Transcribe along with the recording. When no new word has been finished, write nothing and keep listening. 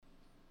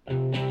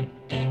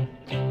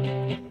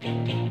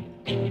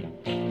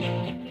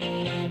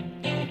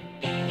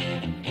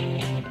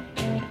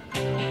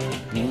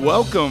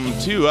Welcome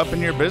to Up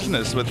in Your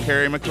Business with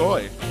Carrie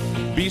McCoy.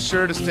 Be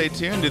sure to stay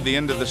tuned to the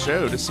end of the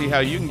show to see how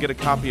you can get a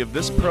copy of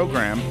this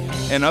program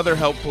and other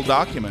helpful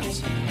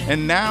documents.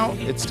 And now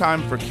it's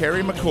time for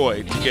Carrie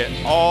McCoy to get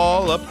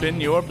all up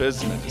in your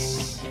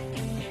business.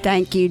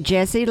 Thank you,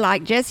 Jesse.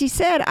 Like Jesse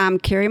said, I'm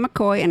Carrie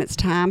McCoy, and it's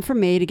time for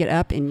me to get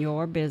up in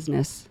your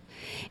business.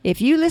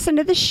 If you listen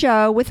to the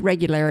show with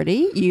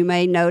regularity, you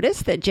may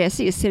notice that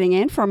Jesse is sitting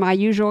in for my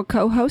usual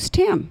co-host,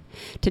 Tim.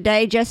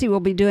 Today, Jesse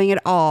will be doing it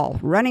all,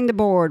 running the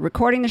board,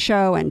 recording the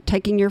show, and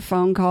taking your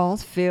phone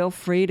calls. Feel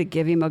free to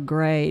give him a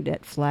grade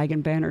at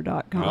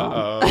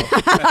flagandbanner.com.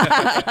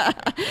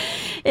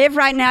 If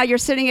right now you're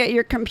sitting at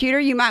your computer,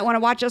 you might want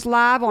to watch us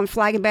live on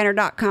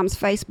flagandbanner.com's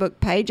Facebook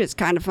page. It's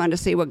kind of fun to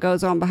see what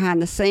goes on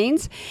behind the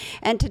scenes.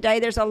 And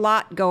today there's a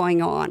lot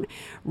going on.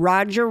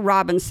 Roger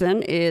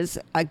Robinson is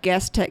a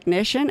guest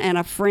technician and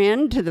a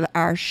friend to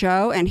our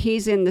show, and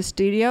he's in the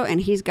studio,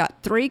 and he's got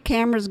 3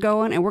 cameras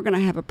going, and we're going to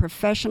have a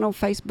professional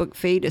Facebook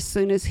feed as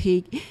soon as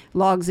he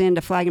logs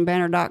into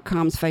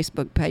flagandbanner.com's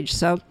Facebook page.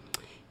 So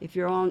if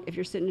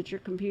you're sitting at your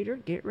computer,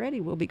 get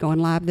ready. We'll be going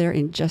live there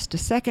in just a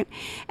second.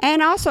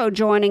 And also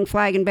joining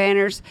Flag and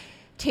Banner's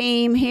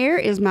team here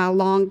is my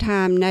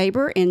longtime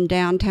neighbor in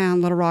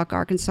downtown Little Rock,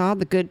 Arkansas,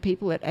 the good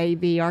people at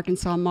AV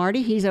Arkansas,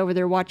 Marty. He's over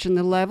there watching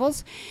the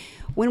levels.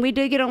 When we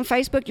do get on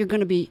Facebook, you're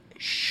going to be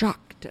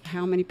shocked at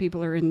how many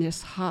people are in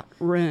this hot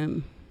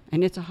room.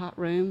 And it's a hot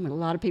room with a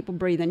lot of people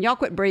breathing. Y'all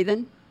quit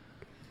breathing.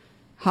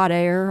 Hot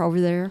air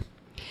over there.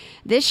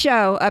 This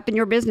show, Up in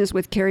Your Business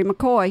with Carrie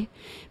McCoy,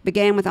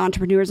 began with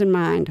Entrepreneurs in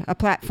Mind, a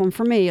platform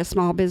for me, a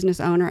small business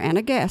owner and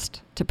a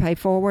guest, to pay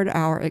forward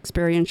our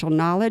experiential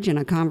knowledge in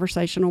a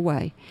conversational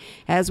way.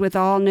 As with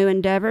all new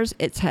endeavors,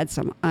 it's had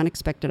some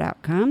unexpected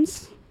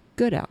outcomes,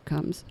 good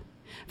outcomes.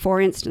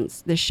 For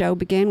instance, this show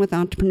began with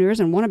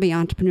entrepreneurs and wannabe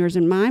entrepreneurs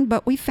in mind,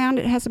 but we found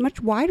it has a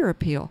much wider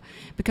appeal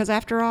because,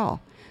 after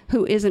all,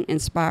 who isn't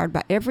inspired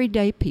by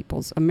everyday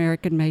people's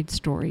American-made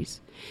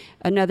stories?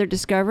 Another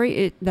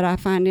discovery that I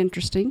find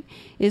interesting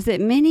is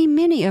that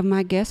many of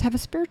my guests have a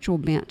spiritual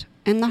bent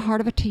and the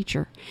heart of a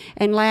teacher.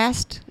 And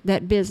last,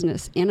 that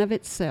business in of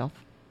itself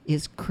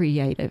is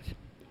creative.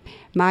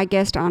 My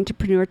guest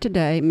entrepreneur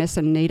today, Miss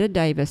Anita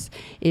Davis,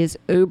 is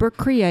uber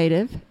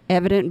creative,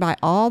 evident by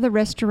all the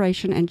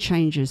restoration and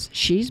changes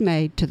she's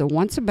made to the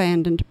once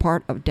abandoned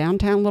part of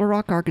downtown Little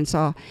Rock,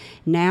 Arkansas,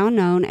 now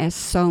known as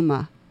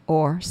Soma,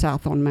 or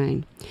South on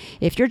Main.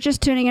 If you're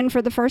just tuning in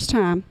for the first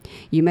time,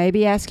 you may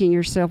be asking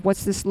yourself,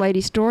 what's this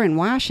lady's story and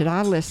why should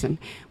I listen?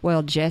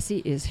 Well,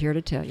 Jesse is here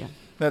to tell you.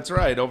 That's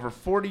right. Over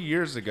 40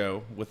 years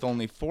ago, with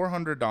only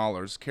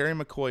 $400, Carrie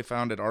McCoy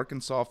founded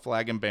Arkansas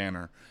Flag and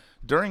Banner.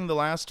 During the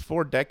last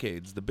 4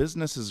 decades, the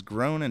business has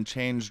grown and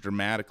changed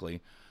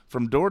dramatically,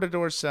 from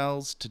door-to-door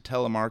sales to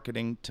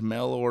telemarketing to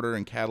mail order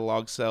and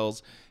catalog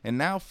sales, and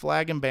now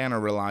Flag and Banner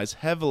relies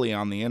heavily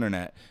on the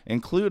internet,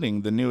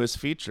 including the newest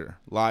feature,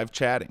 live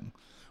chatting.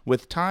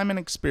 With time and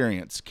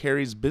experience,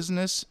 Carrie's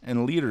business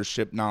and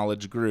leadership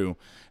knowledge grew,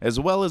 as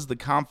well as the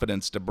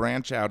confidence to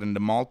branch out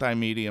into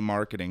multimedia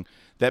marketing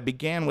that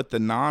began with the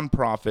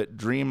nonprofit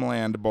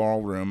Dreamland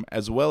Ballroom,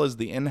 as well as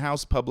the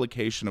in-house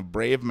publication of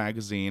Brave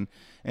Magazine,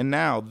 and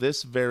now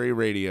this very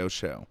radio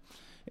show.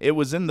 It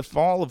was in the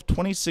fall of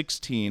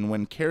 2016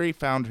 when Carrie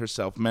found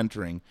herself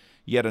mentoring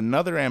yet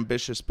another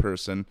ambitious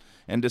person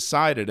and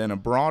decided in a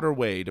broader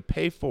way to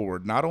pay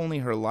forward not only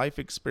her life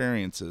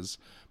experiences,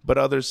 but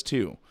others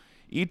too.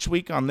 Each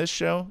week on this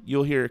show,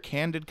 you'll hear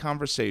candid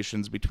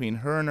conversations between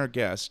her and her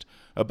guest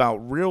about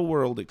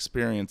real-world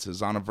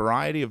experiences on a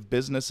variety of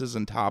businesses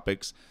and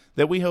topics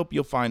that we hope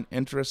you'll find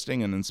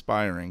interesting and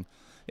inspiring.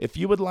 If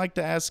you would like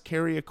to ask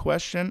Carrie a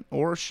question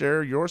or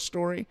share your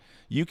story,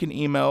 you can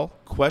email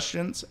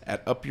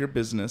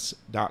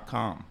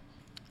questions@upyourbusiness.com.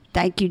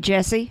 Thank you,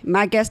 Jesse.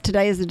 My guest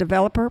today is a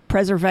developer,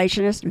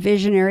 preservationist,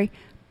 visionary,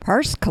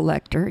 purse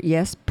collector,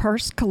 yes,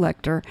 purse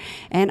collector,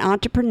 and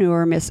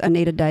entrepreneur, Miss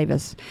Anita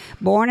Davis.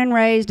 Born and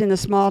raised in the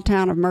small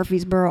town of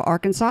Murfreesboro,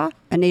 Arkansas,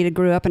 Anita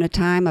grew up in a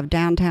time of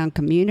downtown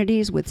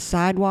communities with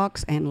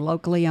sidewalks and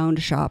locally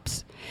owned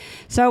shops.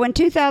 So in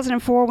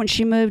 2004, when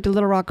she moved to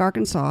Little Rock,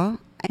 Arkansas,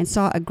 and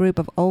saw a group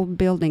of old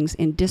buildings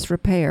in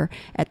disrepair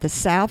at the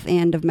south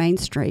end of Main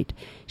Street,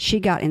 she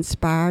got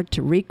inspired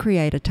to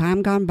recreate a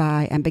time gone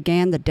by and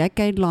began the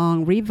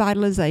decade-long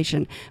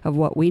revitalization of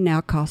what we now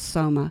call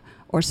Soma,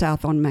 or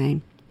South on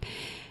Main.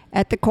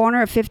 At the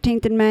corner of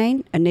 15th and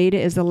Main, Anita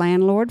is the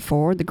landlord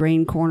for the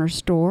Green Corner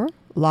Store,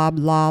 Lob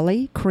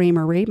Lolly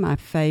Creamery, my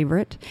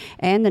favorite,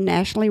 and the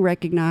nationally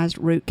recognized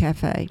Root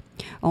Cafe.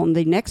 On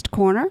the next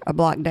corner, a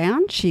block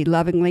down, she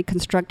lovingly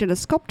constructed a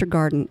sculptor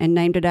garden and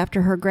named it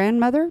after her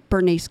grandmother,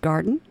 Bernice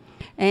Garden.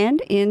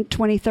 And in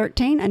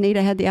 2013,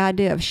 Anita had the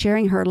idea of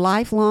sharing her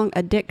lifelong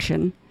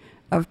addiction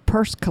of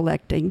purse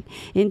collecting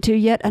into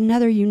yet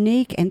another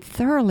unique and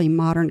thoroughly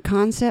modern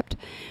concept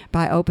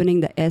by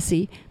opening the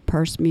Essie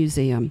Purse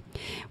Museum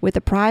with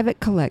a private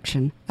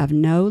collection of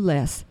no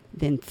less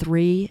than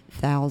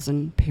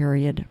 3,000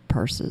 period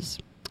purses.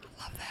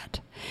 I love that.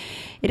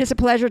 It is a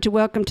pleasure to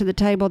welcome to the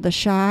table the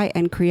shy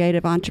and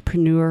creative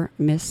entrepreneur,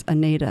 Miss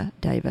Anita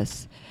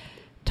Davis.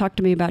 Talk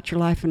to me about your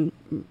life in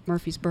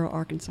Murfreesboro,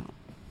 Arkansas.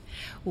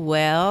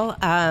 Well,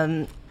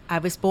 I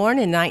was born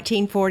in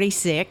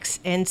 1946,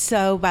 and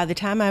so by the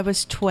time I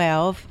was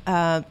 12,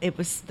 it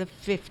was the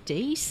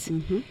 50s.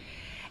 Mm-hmm.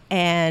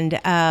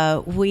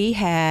 And we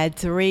had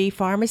 3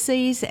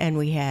 pharmacies, and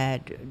we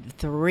had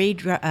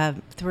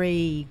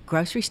 3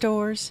 grocery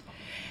stores,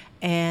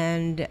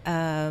 and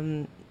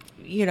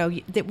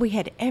we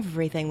had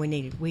everything we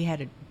needed. We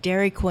had a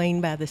Dairy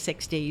Queen by the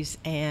 60s,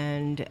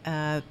 and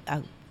a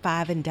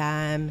 5 and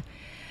dime,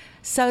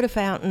 soda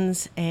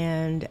fountains,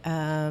 and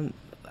an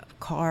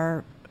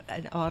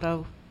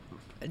auto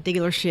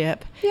dealership.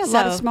 Yeah, a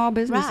lot of small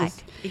businesses.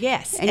 Right.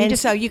 Yes. And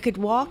so you could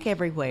walk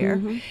everywhere.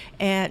 Mm-hmm.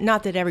 And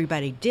not that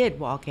everybody did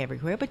walk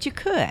everywhere, but you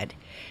could.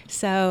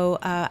 So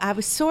I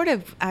was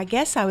I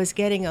guess I was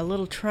getting a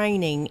little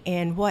training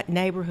in what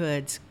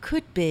neighborhoods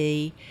could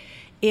be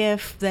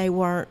if they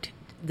weren't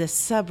the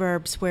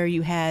suburbs where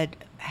you had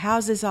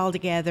houses all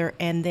together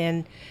and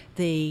then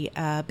the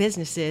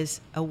businesses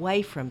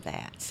away from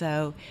that.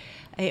 So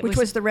which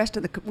was the rest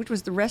of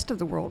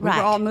the world. Right.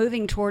 We were all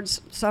moving towards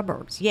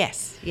suburbs.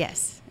 Yes,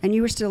 yes. And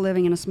you were still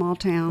living in a small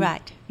town.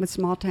 Right. With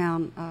small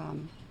town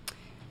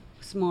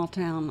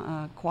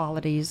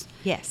qualities.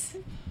 Yes.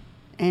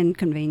 And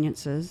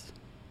conveniences.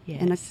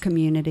 Yes. In a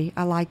community.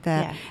 I like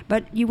that. Yeah.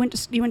 But you went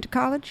to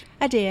college?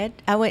 I did.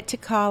 I went to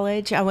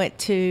college. I went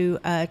to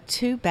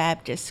 2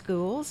 Baptist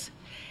schools.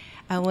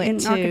 I went in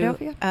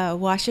Arkadelphia?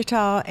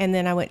 Ouachita, and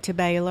then I went to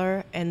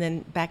Baylor, and then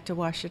back to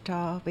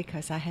Ouachita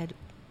because I had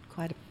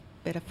quite a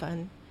bit of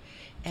fun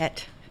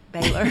at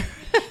Baylor.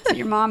 So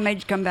your mom made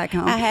you come back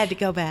home. I had to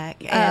go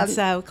back, and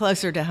so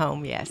closer to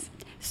home, yes.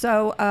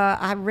 So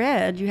I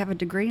read you have a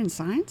degree in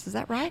science. Is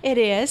that right? It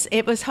is.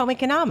 It was home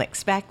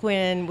economics back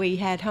when we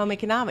had home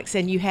economics,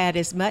 and you had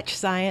as much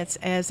science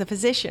as a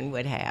physician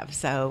would have.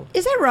 So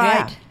is that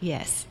right? Yeah.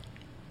 Yes.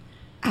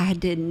 I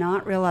did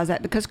not realize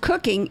that because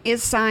cooking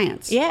is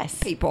science. Yes.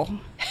 People.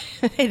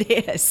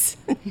 It is.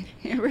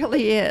 It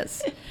really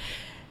is.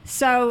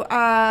 So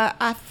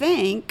I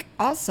think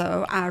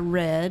also I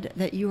read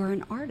that you are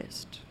an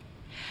artist.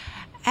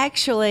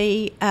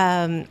 Actually,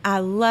 I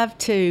love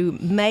to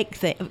make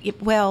things.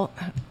 Well,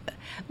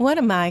 one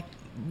of my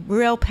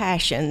real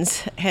passions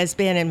has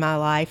been in my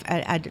life.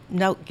 I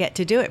don't get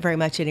to do it very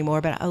much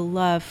anymore, but I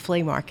love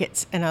flea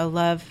markets and I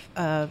love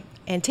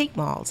antique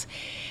malls.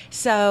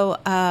 So,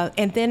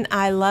 and then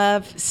I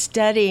love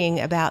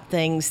studying about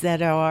things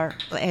that are,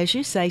 as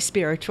you say,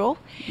 spiritual.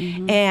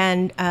 Mm-hmm.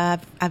 And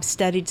I've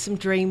studied some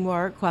dream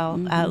work while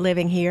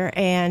living here.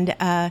 And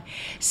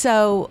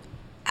so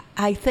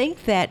I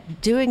think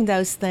that doing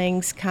those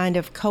things kind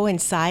of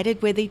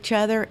coincided with each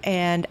other,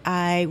 and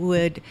I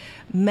would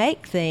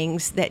make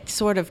things that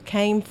sort of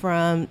came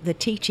from the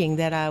teaching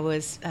that I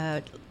was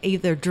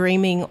either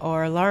dreaming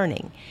or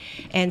learning.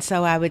 And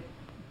so I would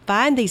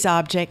find these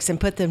objects and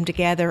put them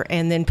together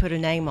and then put a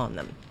name on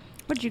them.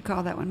 What did you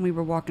call that when we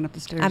were walking up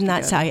the stairs I'm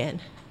not together?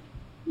 saying.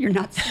 You're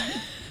not saying.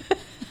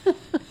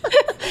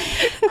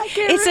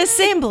 It's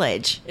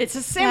assemblage. It's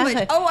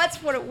assemblage. Oh, that's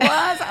what it was.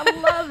 I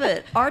love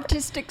it.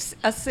 Artistic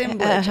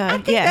assemblage. I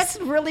think yes.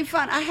 that's really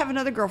fun. I have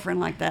another girlfriend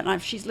like that, and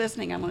if she's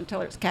listening, I'm going to tell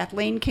her it's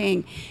Kathleen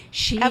King.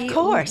 Of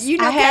course. You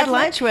know I had Kathleen?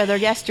 lunch with her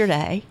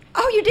yesterday.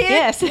 Oh, you did?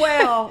 Yes.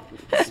 Well,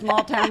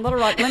 small town, Little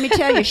Rock. Let me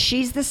tell you,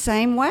 she's the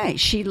same way.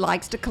 She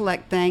likes to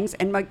collect things,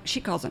 and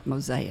she calls it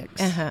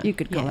mosaics. You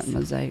could call it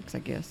mosaics, I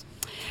guess.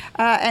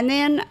 And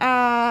then,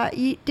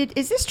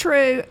 is this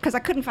true? Because I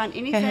couldn't find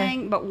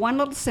anything but one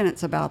little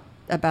sentence about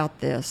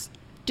this.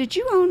 Did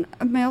you own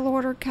a mail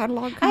order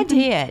catalog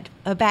company? I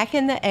did. Back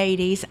in the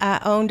 80s,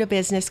 I owned a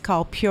business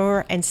called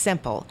Pure and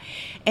Simple.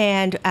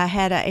 And I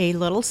had a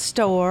little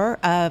store,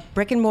 a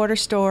brick and mortar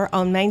store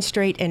on Main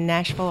Street in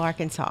Nashville,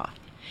 Arkansas.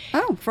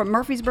 Oh, from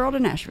Murfreesboro to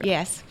Nashville.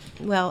 Yes.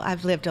 Well,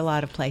 I've lived a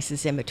lot of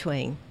places in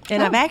between.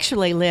 And I've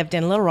actually lived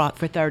in Little Rock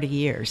for 30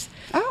 years.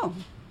 Oh,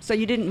 so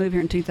you didn't move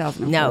here in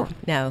 2004?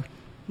 No.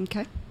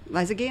 Okay.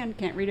 As again,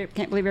 can't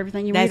believe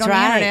everything you That's read on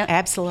right. the internet.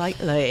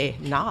 Absolutely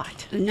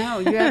not. No,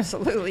 you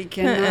absolutely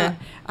cannot.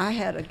 I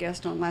had a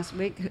guest on last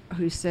week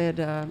who said,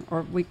 a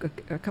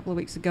couple of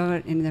weeks ago,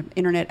 and the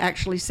internet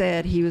actually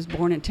said he was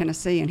born in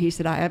Tennessee, and he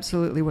said, I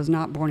absolutely was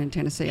not born in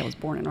Tennessee. I was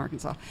born in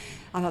Arkansas.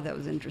 I thought that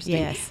was interesting.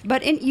 Yes.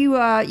 But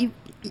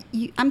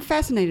I'm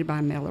fascinated by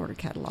a mail order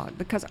catalog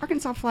because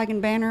Arkansas Flag and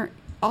Banner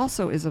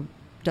also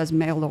does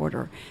mail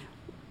order.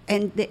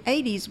 And the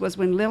 80s was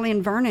when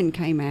Lillian Vernon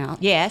came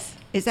out. Yes.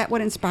 Is that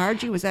what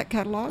inspired you? Was that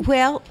catalog?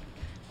 Well,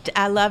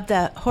 I love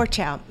the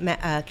Horchow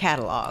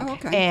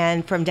catalog,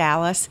 and from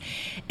Dallas.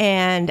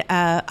 And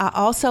I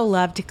also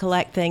love to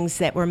collect things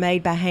that were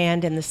made by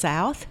hand in the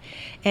South.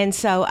 And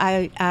so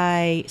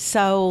I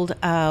sold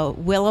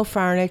willow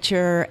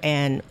furniture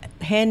and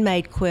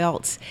handmade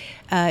quilts,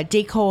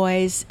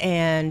 decoys,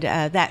 and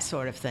that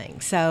sort of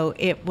thing. So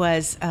it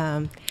was...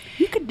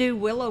 you could do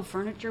willow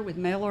furniture with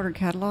mail order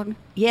catalog?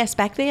 Yes,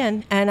 back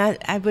then, and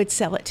I would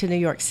sell it to New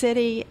York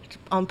City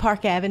on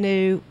Park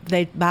Avenue.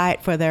 They'd buy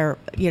it for their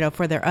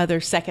other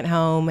second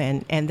home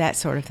and that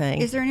sort of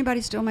thing. Is there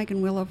anybody still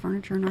making willow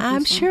furniture in Arkansas?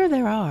 I'm sure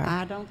there are.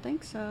 I don't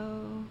think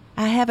so.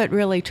 I haven't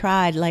really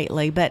tried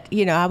lately, but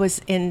I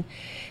was in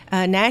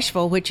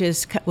Nashville, which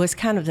was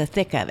kind of the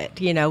thick of it.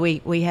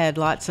 We had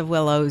lots of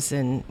willows,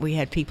 and we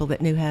had people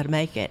that knew how to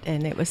make it,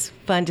 and it was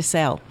fun to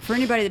sell. For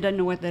anybody that doesn't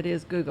know what that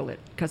is, Google it,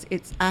 because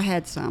I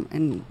had some,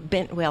 and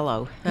Bent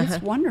willow.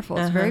 it's wonderful.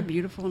 It's very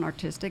beautiful and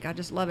artistic. I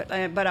just love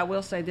it. But I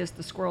will say this: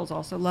 the squirrels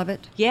also love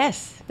it.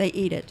 Yes, They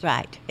eat it.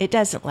 right. It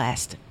doesn't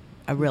last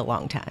a real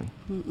long time.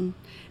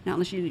 Now,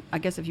 I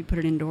guess if you put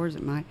it indoors,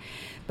 it might.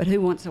 But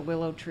who wants a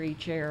willow tree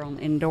chair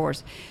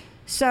indoors?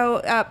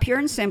 So pure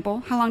and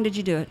simple. How long did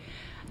you do it?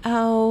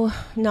 Oh,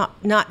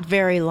 not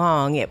very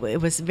long. It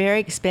was very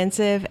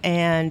expensive,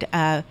 and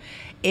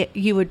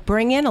you would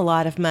bring in a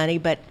lot of money,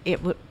 but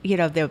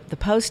the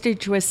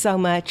postage was so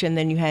much, and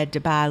then you had to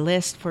buy a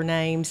list for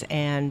names,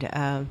 and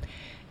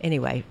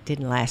anyway, it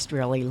didn't last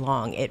really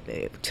long.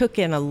 It took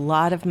in a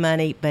lot of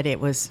money, but it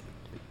was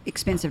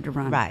Expensive to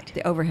run. Right.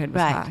 The overhead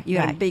was Right, high. You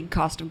had a right. big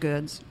cost of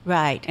goods.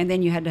 right. And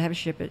then you had to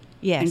ship it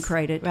Yes, and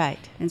crate it. right.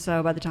 And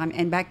so by the time,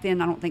 and back then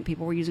I don't think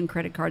people were using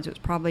credit cards. It was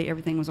probably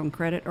everything was on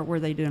credit, or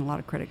were they doing a lot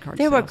of credit cards?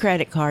 There were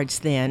credit cards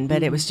then,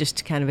 but it was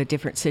just kind of a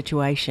different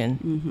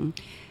situation.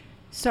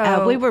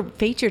 So We were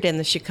featured in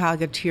the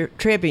Chicago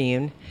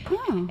Tribune,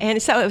 Oh.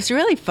 and so it was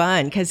really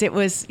fun because it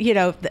was,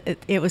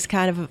 it was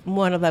kind of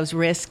one of those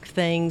risk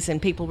things,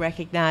 and people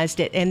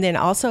recognized it. And then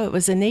also it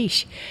was a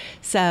niche,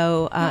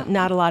 so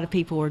not a lot of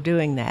people were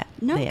doing that.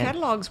 No, then.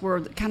 catalogs were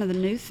kind of the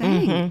new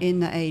thing in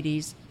the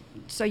 80s.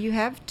 So you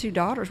have two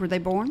daughters. Were they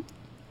born?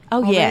 Oh,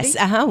 already? yes.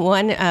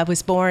 One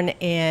was born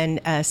in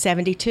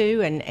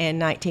 72 and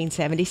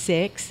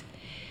 1976.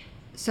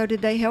 So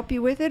did they help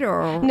you with it,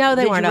 or No,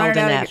 they did you weren't run old it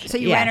out of enough. your- so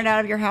you Yeah. ran it out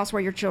of your house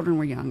where your children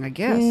were young, I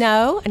guess.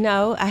 No.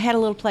 I had a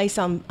little place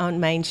on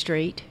Main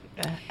Street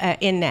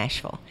in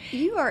Nashville.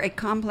 You are a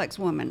complex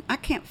woman. I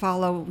can't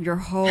follow your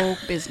whole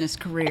business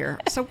career.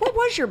 So what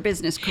was your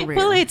business career?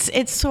 Well,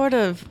 it's sort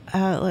of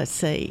let's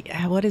see,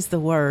 what is the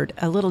word?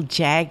 A little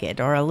jagged,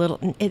 or a little.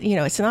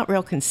 It's not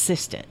real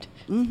consistent.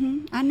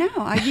 I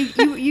know.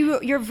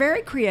 You're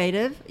very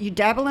creative. You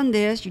dabble in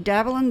this, you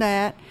dabble in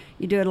that.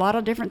 You do a lot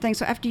of different things.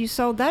 So after you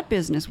sold that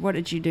business, what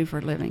did you do for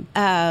a living?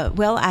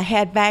 Well, I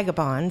had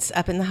Vagabonds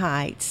up in the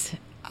Heights.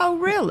 Oh,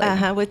 really?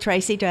 With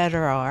Tracy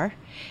Dutterar,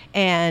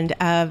 and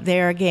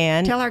there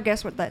again. Tell our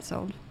guests what that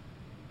sold.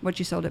 What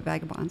you sold at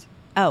Vagabonds.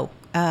 Oh,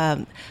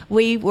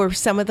 we were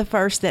some of the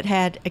first that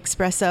had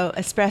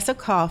espresso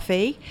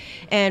coffee,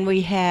 and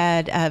we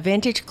had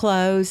vintage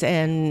clothes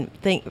and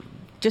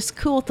just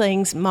cool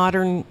things,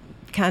 modern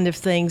kind of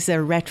things that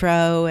are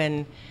retro,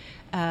 and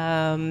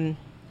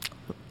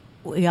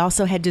we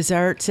also had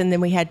desserts, and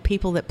then we had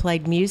people that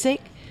played music,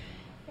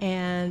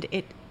 and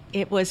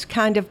it was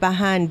kind of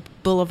behind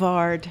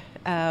Boulevard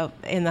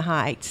in the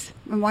Heights.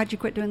 And why'd you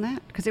quit doing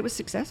that? Because it was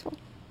successful.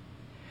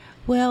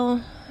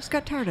 Well, Just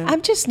got tired of it.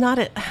 I'm just not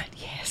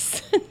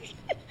yes.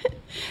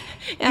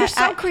 You're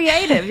so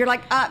creative. You're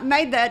like,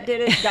 made that,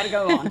 did it, got to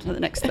go on to the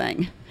next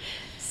thing.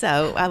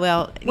 So,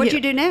 What'd you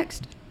do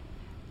next?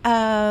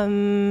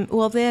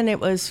 Well, then it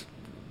was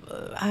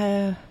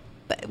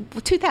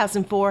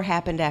 2004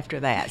 happened after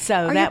that.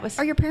 So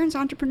Are your parents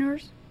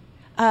entrepreneurs?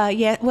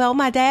 Yeah. Well,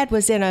 my dad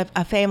was in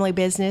a family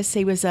business.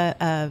 He was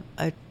a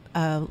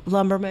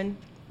lumberman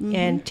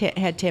and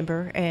had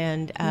timber.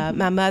 And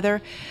my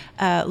mother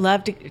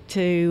loved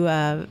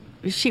to.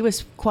 She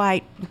was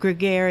quite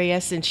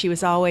gregarious, and she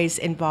was always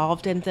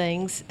involved in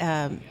things,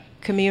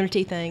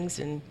 community things,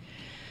 and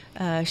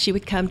she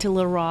would come to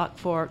Little Rock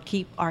for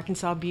Keep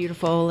Arkansas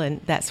Beautiful and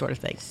that sort of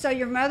thing. So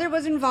your mother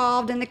was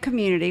involved in the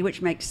community,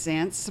 which makes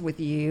sense with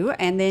you,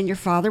 and then your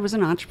father was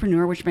an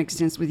entrepreneur, which makes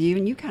sense with you,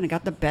 and you kind of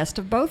got the best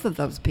of both of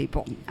those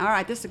people. All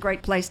right, this is a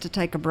great place to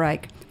take a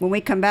break. When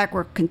we come back,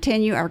 we'll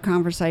continue our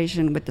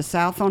conversation with the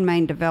South on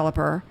Main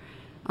developer,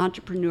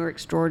 entrepreneur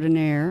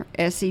extraordinaire,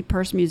 S.E.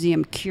 Peirce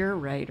Museum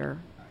curator,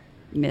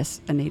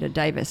 Miss Anita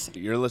Davis.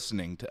 You're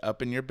listening to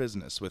Up in Your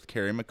Business with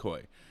Carrie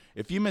McCoy.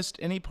 If you missed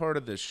any part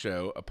of this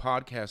show, a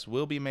podcast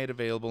will be made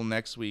available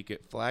next week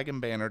at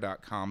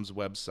flagandbanner.com's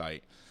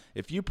website.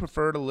 If you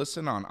prefer to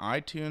listen on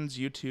iTunes,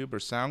 YouTube, or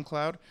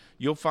SoundCloud,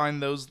 you'll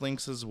find those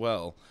links as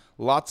well.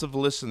 Lots of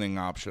listening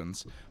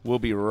options. We'll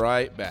be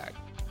right back.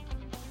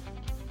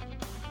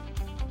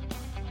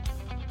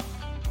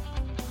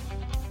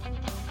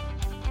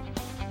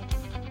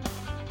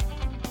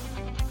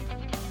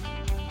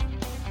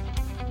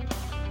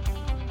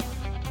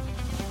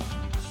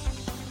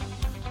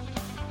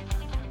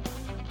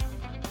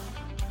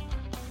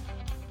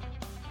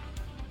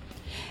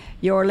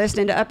 You're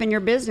listening to Up in Your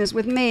Business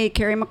with me,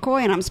 Carrie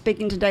McCoy, and I'm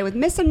speaking today with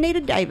Miss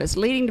Anita Davis,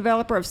 leading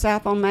developer of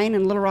South on Main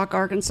in Little Rock,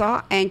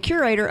 Arkansas, and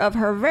curator of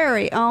her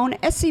very own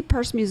S.C.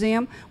 Peirce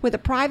Museum with a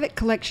private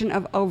collection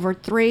of over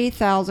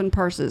 3,000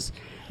 purses.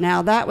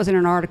 Now, that was in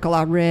an article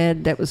I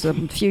read that was a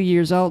few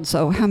years old,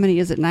 so how many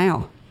is it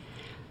now?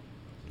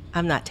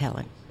 I'm not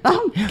telling.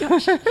 Oh,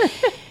 gosh.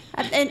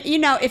 And you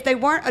know, if they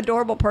weren't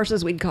adorable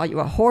purses, we'd call you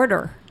a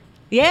hoarder.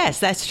 Yes,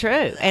 that's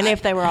true. And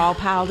if they were all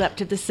piled up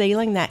to the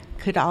ceiling, that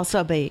could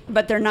also be.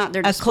 But they're not.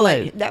 They're A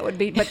displayed. clue. That would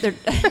be. But they're.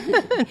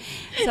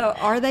 So,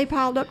 are they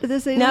piled up to the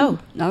ceiling? No.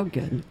 Oh,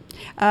 good.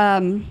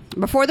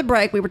 Before the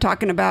break, we were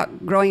talking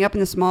about growing up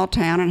in a small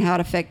town and how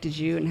it affected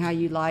you and how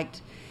you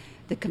liked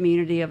the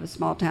community of a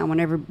small town.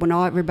 When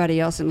everybody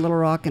else in Little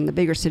Rock and the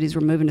bigger cities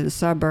were moving to the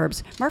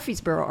suburbs,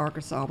 Murfreesboro,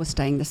 Arkansas, was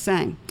staying the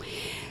same.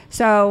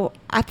 So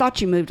I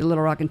thought you moved to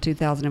Little Rock in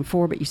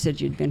 2004, but you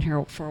said you'd been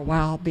here for a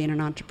while, being an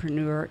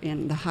entrepreneur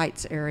in the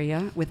Heights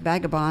area with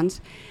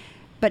Vagabonds.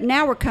 But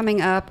now we're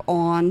coming up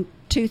on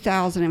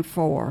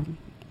 2004,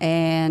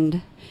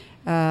 and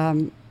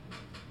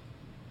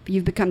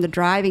you've become the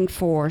driving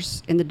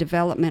force in the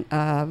developing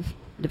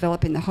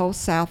the whole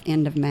south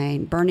end of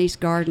Maine. Bernice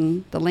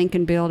Garden, the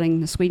Lincoln Building,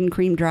 the Sweden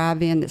Cream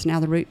Drive-In that's now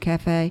the Root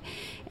Cafe,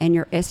 and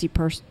your Essie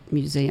Purse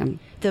Museum.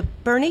 The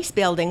Bernice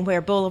building where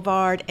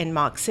Boulevard and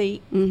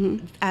Moxie,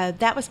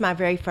 that was my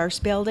very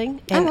first building,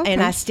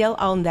 and I still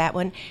own that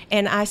one.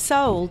 And I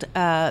sold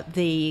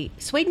the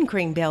Sweden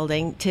Cream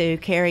building to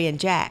Carrie and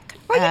Jack.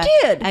 Oh, you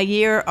did? A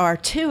year or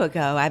two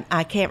ago.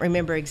 I can't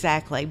remember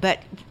exactly. But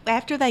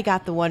after they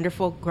got the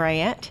wonderful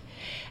grant,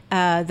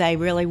 they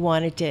really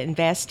wanted to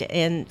invest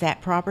in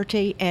that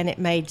property, and it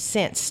made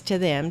sense to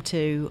them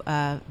to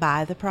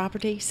buy the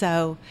property.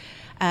 So.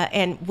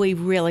 And we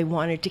really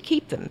wanted to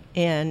keep them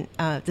in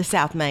the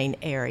South Maine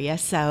area.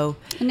 So,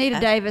 Anita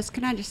Davis,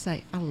 can I just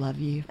say, I love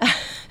you.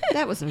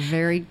 That was a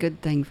very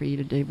good thing for you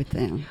to do with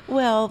them.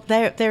 Well,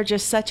 they're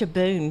just such a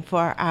boon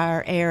for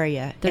our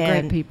area.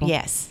 They're great people.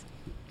 Yes.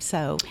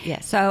 So,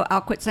 yes. So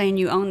I'll quit saying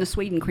you own the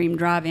Sweden Cream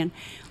Drive-In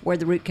where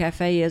the Root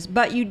Cafe is,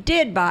 but you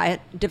did buy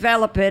it,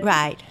 develop it,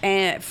 Right.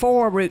 and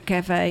for Root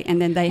Cafe,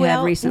 and then they Well,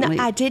 have recently.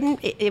 no, I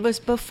didn't. It was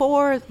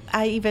before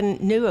I even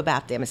knew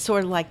about them. It's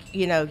sort of like,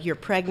 you're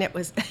pregnant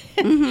with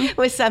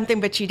with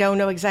something, but you don't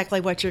know exactly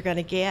what you're going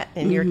to get,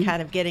 and you're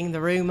kind of getting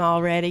the room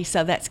already.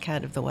 So that's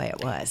kind of the way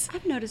it was.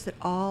 I've noticed that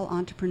all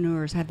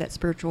entrepreneurs have that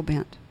spiritual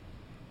bent.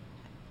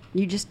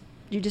 You just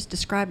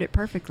described it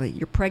perfectly.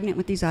 You're pregnant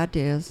with these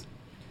ideas,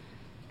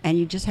 and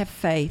you just have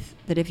faith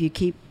that if you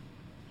keep,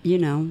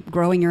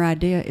 growing your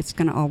idea, it's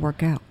going to all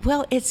work out.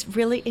 Well, it's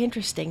really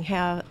interesting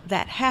how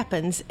that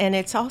happens. And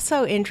it's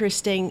also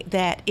interesting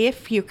that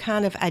if you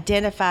kind of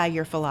identify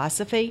your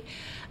philosophy,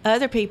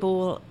 other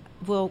people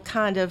will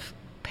kind of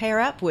pair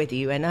up with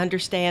you and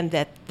understand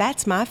that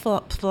that's my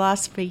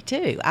philosophy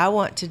too. I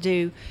want to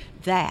do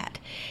that.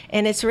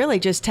 And it's really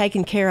just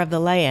taking care of the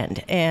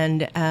land.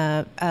 And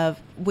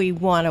we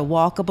want a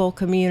walkable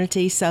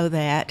community so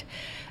that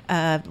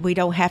we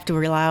don't have to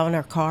rely on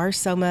our cars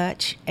so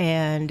much,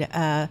 and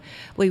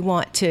we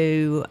want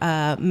to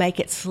make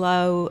it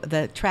slow,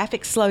 the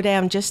traffic slow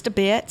down just a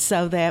bit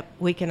so that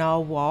we can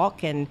all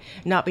walk and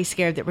not be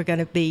scared that we're going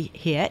to be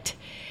hit.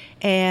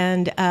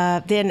 And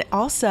then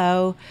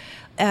also,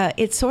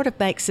 it sort of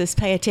makes us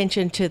pay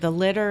attention to the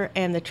litter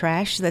and the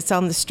trash that's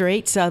on the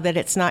street so that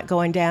it's not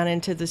going down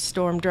into the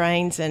storm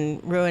drains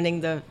and ruining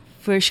the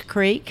Fish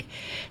Creek.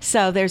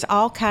 So there's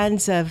all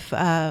kinds of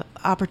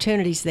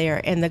opportunities there.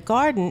 And the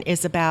garden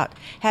is about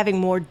having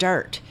more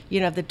dirt.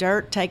 The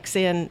dirt takes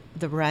in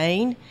the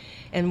rain,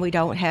 and we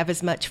don't have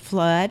as much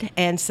flood.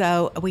 And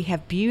so we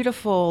have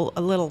beautiful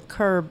little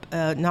curb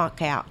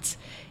knockouts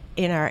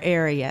in our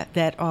area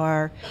that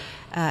are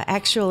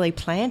actually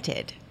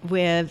planted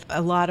with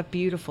a lot of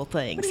beautiful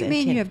things. What do you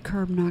mean you have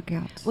curb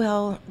knockouts?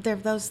 Well, they're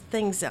those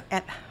things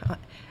at...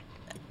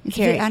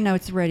 I know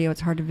it's the radio.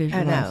 It's hard to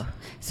visualize. I know.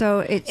 So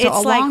it's It's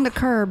along like- the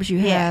curbs you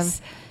have.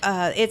 Yes.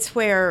 It's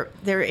where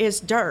there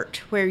is dirt,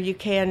 where you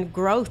can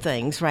grow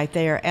things right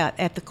there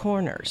at the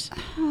corners.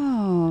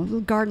 Oh, little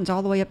gardens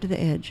all the way up to the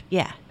edge.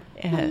 Yeah.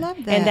 I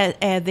love that.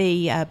 And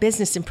the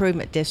Business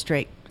Improvement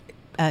District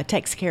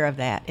takes care of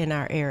that in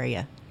our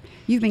area.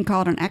 You've been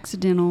called an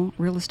accidental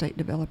real estate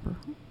developer.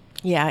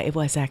 Yeah, it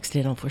was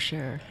accidental for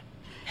sure.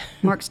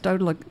 Mark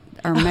Stodler,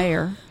 our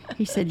mayor,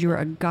 he said you were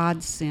a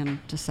godsend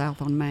to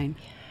South on Main.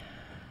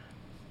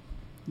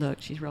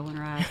 Look, she's rolling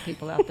her eyes.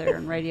 People out there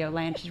in radio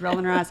land, she's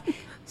rolling her eyes.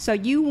 So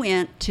you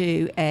went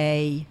to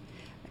a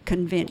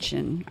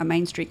convention, a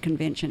Main Street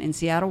convention in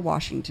Seattle,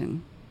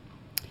 Washington,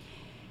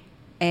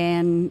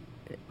 and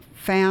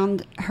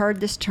heard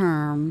this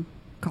term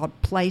called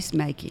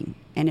placemaking,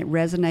 and it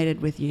resonated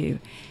with you.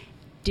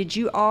 Did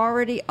you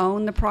already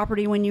own the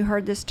property when you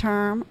heard this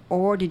term,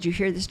 or did you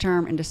hear this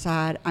term and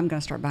decide, I'm going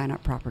to start buying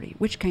up property?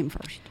 Which came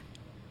first?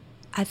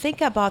 I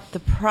think I bought the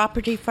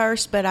property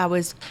first, but I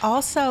was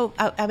also,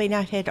 I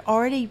had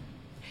already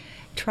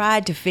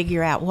tried to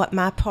figure out what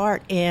my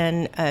part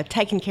in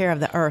taking care of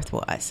the earth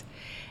was.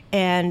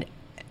 And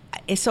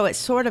so it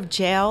sort of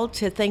gelled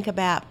to think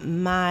about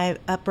my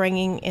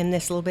upbringing in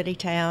this little bitty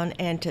town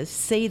and to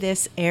see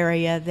this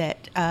area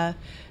that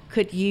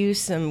could use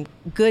some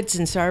goods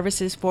and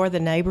services for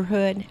the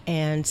neighborhood.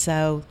 And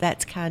so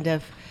that's kind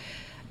of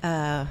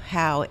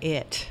how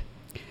it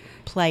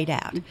played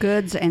out.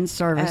 Goods and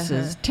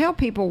services. Tell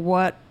people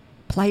what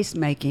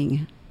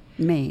placemaking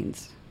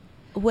means.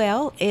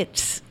 Well,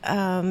 it's,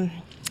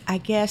 I I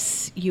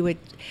guess you would.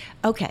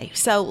 Okay,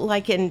 so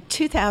like in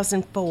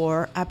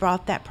 2004, I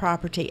bought that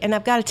property, and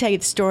I've got to tell you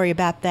the story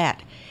about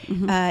that.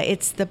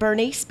 It's the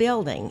Bernice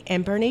Building,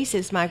 and Bernice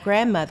is my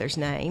grandmother's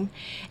name,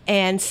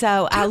 and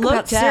so I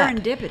looked about up.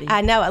 serendipity. I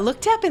know. I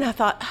looked up and I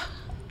thought,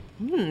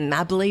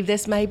 I believe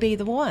this may be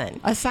the one.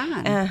 A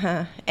sign.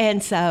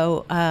 And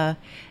so,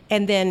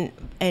 and then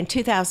in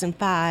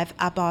 2005,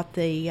 I bought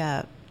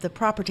the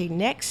property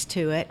next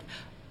to it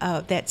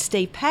that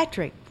Steve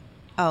Patrick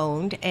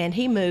owned, and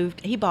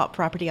he bought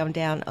property on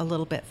down a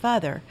little bit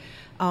further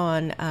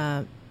on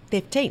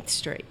 15th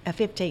Street,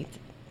 15th.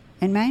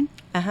 In Maine?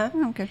 Uh-huh.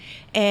 Okay.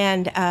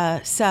 And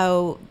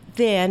so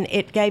then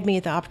it gave me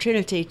the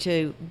opportunity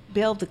to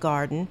build the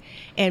garden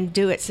and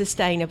do it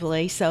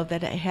sustainably so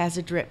that it has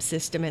a drip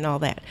system and all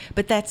that.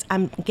 But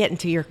I'm getting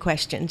to your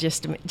question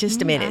just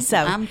a minute.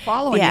 I'm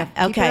following you.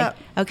 you. Keep it up.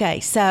 Okay.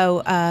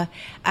 So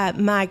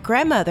my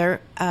grandmother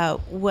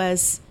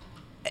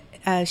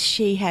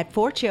she had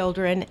 4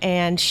 children,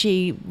 and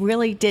she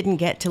really didn't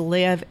get to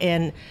live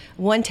in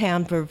one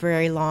town for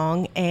very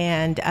long.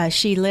 And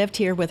she lived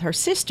here with her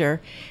sister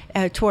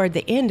toward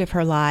the end of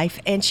her life,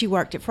 and she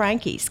worked at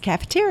Frankie's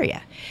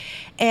Cafeteria.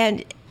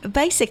 And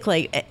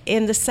basically,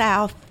 in the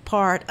south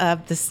part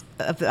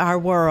of our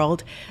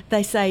world,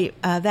 they say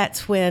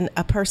that's when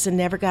a person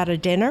never got a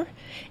dinner,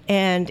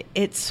 and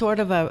it's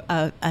sort of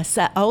a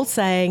old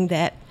saying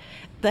that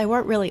they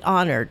weren't really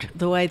honored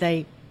the way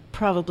they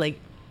probably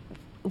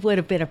would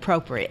have been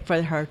appropriate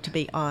for her to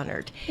be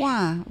honored.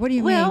 Why? What do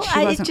you mean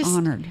she wasn't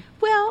honored?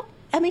 Well,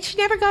 I mean, she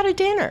never got a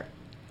dinner.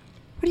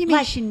 What do you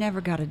mean she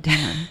never got a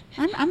dinner?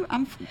 What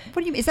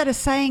do you mean? Is that a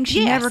saying?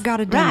 She Yes, never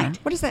got a dinner. right.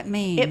 What does that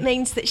mean? It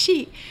means that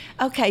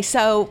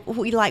so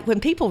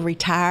when people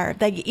retire,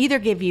 they either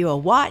give you a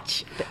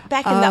watch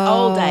back in the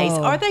old days,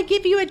 or they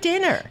give you a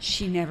dinner.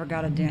 She never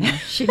got a dinner.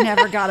 She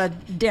never got a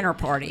dinner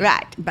party.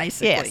 Right.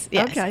 Basically.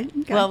 Yes. Okay.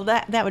 Well,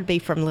 that would be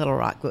from Little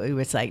Rock. We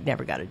would say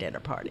never got a dinner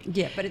party.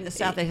 Yeah, but in the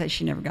South they say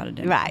she never got a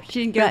dinner. Right.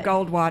 She didn't get her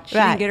gold watch. She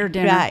didn't get her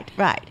dinner.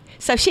 Right.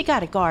 So she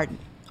got a garden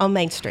on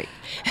Main Street.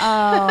 Oh,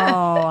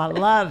 I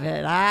love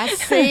it. I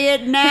see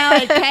it now.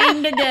 It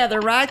came together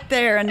right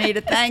there,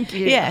 Anita. Thank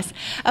you. Yes.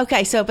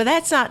 Okay, but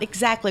that's not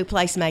exactly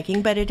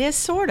placemaking, but it is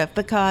sort of,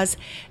 because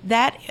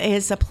that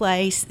is a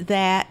place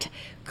that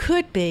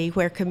could be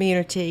where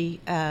community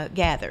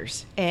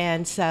gathers.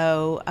 And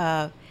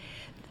so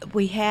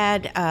we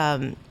had,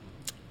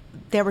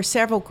 there were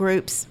several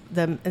groups,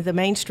 the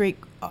Main Street,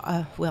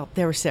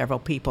 there were several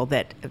people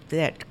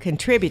that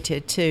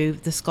contributed to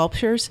the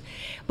sculptures.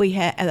 We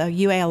had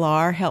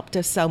UALR helped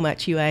us so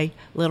much. UA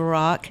Little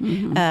Rock,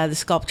 the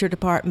sculpture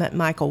department,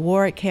 Michael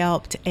Warwick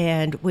helped,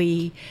 and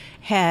we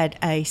had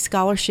a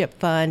scholarship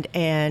fund.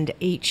 And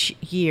each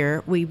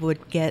year we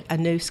would get a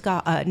new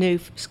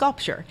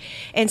sculpture,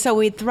 and so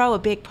we'd throw a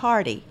big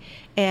party,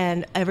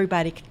 and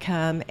everybody could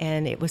come,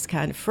 and it was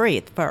kind of free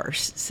at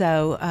first.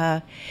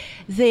 So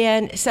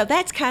so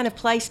that's kind of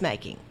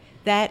placemaking.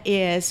 That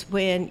is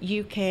when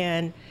you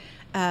can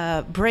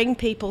bring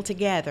people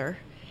together,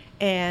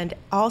 and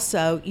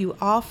also you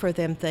offer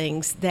them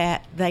things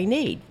that they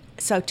need.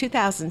 So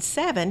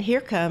 2007, here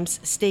comes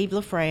Steve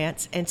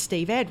LaFrance and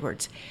Steve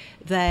Edwards.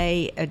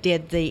 They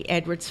did the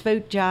Edwards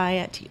Food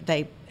Giant.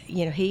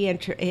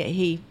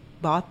 He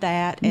bought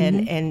that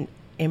and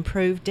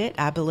improved it,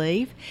 I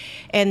believe.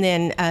 And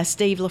then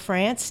Steve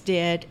LaFrance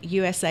did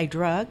USA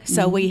Drug.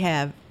 So we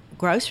have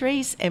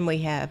groceries, and we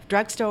have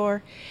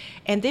drugstore,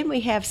 and then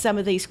we have some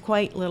of these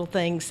quaint little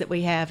things that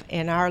we have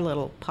in our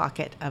little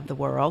pocket of the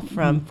world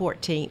from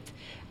 14th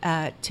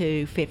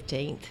to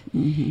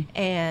 15th.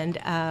 And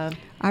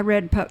I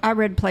read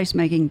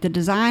placemaking.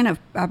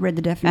 I read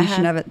the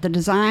definition of it. The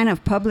design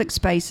of public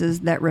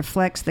spaces that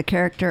reflects the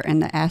character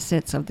and the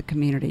assets of the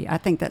community. I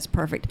think that's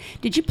perfect.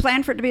 Did you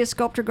plan for it to be a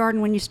sculpture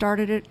garden when you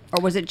started it,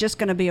 or was it just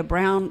going to be a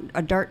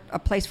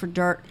place for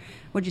dirt?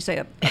 What'd you say,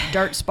 a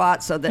dirt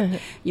spot, so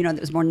that that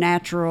was more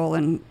natural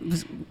and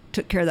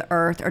took care of the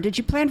earth? Or did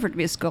you plan for it to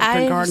be a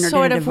sculpture garden? I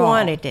sort of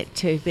wanted it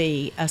to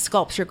be a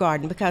sculpture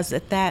garden, because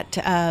at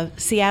that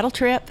Seattle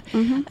trip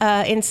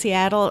in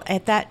Seattle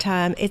at that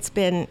time, it's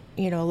been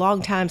a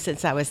long time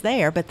since I was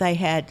there, but they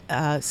had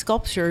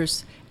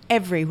sculptures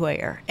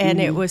everywhere,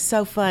 and it was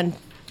so fun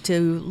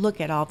to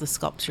look at all the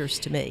sculptures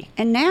to me.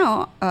 And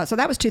now, so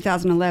that was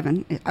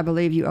 2011. I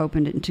believe you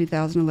opened it in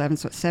 2011,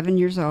 so it's 7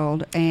 years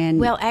old. And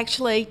well,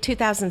 actually,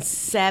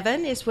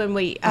 2007 is when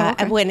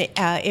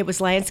it was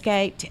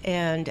landscaped,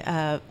 and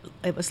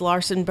it was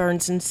Larson,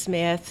 Burns and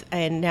Smith,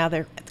 and now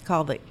they're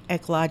called the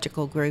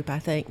Ecological Group, I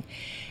think.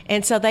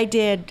 And so they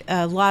did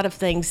a lot of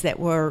things that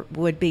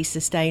would be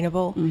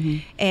sustainable,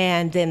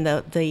 and then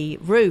the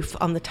roof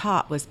on the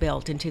top was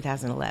built in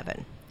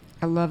 2011.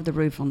 I love the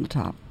roof on the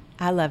top.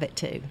 I love it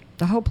too.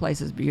 The whole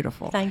place is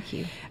beautiful. Thank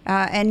you.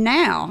 And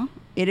now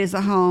it is a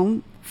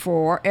home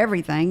for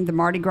everything. The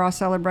Mardi Gras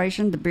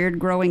celebration, the beard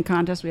growing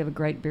contest. We have a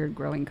great beard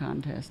growing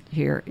contest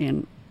here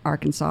in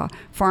Arkansas.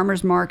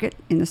 Farmers market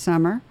in the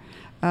summer.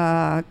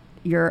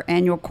 Your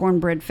annual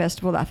cornbread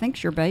festival. I think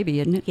it's your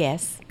baby, isn't it?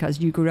 Yes. Because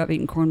you grew up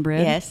eating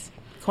cornbread. Yes.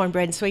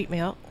 Cornbread and sweet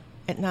milk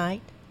at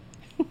night.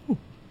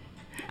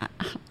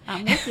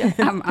 I'm with you.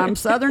 I'm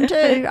Southern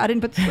too. I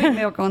didn't put the sweet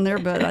milk on there,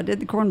 but I did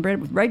the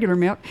cornbread with regular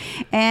milk.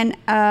 And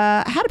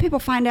how do people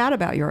find out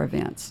about your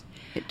events?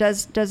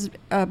 Does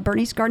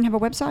Bernice Garden have a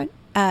website?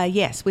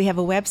 Yes, we have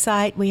a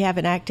website. We have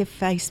an active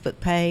Facebook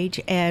page,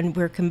 and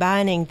we're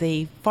combining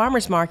the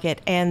farmers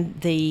market and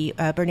the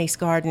Bernice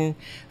Garden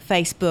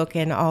Facebook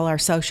and all our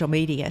social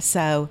media.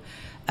 So,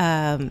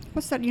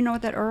 what's that? You know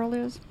what that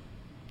URL is?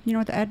 You know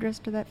what the address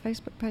to that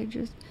Facebook page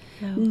is?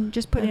 No.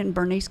 Just put in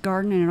Bernice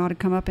Garden, and it ought to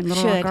come up in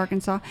Little Rock,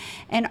 Arkansas.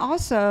 And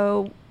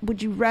also,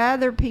 would you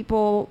rather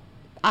people?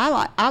 I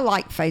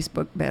like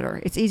Facebook better.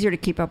 It's easier to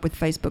keep up with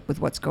Facebook with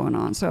what's going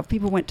on. So if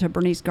people went to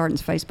Bernice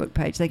Garden's Facebook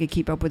page, they could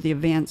keep up with the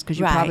events because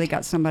you probably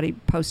got somebody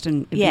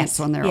posting events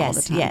on there all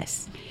the time.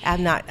 Yes,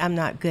 I'm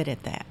not good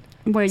at that.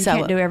 Well, you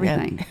can't do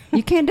everything.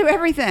 You can't do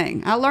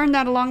everything. I learned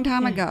that a long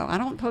time ago. I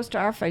don't post to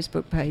our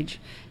Facebook page.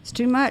 It's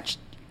too much.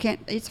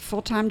 It's a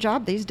full-time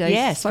job these days.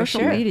 Yes, social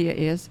for sure. media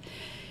is.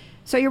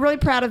 So you're really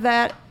proud of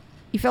that.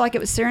 You feel like it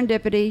was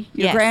serendipity.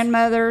 Your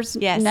grandmother's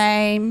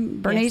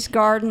name, Bernice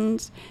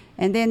Gardens.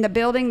 And then the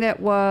building that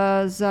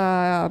was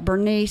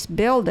Bernice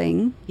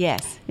Building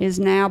is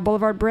now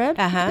Boulevard Bread.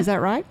 Is that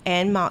right?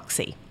 And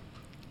Moxie.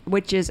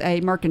 Which is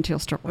a mercantile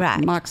store.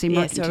 Right. Moxie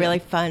Mercantile. It's a really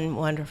fun,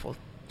 wonderful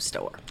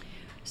store.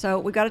 So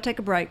we've got to take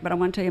a break, but I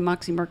want to tell you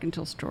Moxie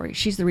Mercantile story.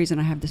 She's the reason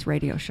I have this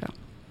radio show.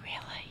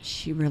 Really?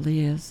 She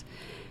really is.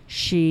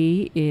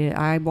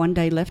 I one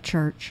day left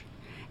church,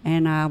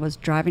 and I was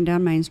driving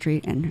down Main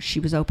Street, and she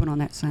was open on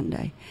that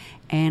Sunday.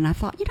 And I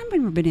thought, I've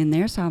never been in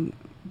there,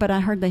 but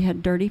I heard they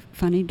had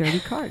funny, dirty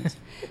cards.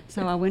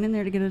 So I went in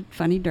there to get a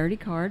funny, dirty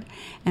card,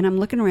 and I'm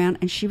looking around,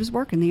 and she was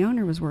working. The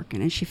owner was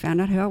working, and she found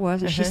out who I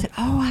was, and she said,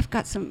 I've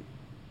got some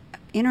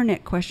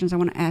internet questions I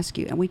want to ask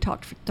you. And we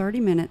talked for 30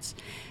 minutes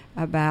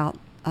about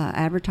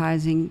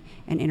advertising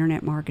and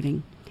internet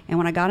marketing. And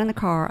when I got in the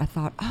car, I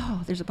thought,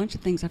 there's a bunch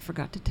of things I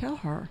forgot to tell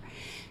her.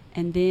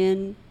 And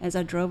then as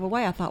I drove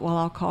away, I thought,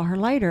 I'll call her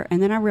later.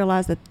 And then I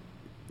realized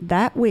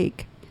that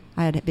week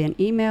I had been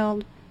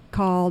emailed,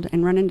 called,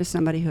 and run into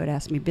somebody who had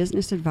asked me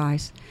business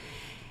advice.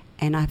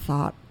 And I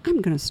thought,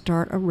 I'm going to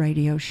start a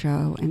radio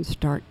show and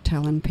start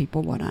telling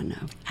people what I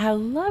know. I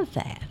love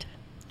that.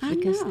 I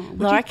know.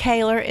 Laura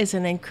Kaler is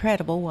an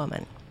incredible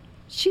woman.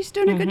 She's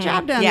doing a good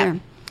job down there.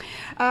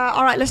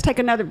 All right, let's take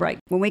another break.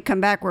 When we come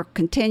back, we'll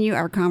continue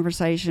our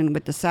conversation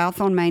with the South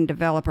on Main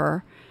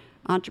developer,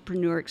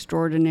 entrepreneur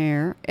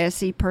extraordinaire,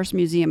 S.E. Peirce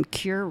Museum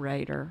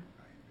curator,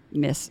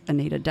 Miss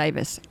Anita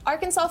Davis.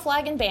 Arkansas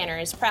Flag and Banner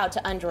is proud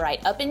to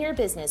underwrite Up in Your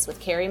Business with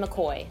Carrie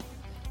McCoy.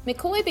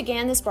 McCoy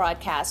began this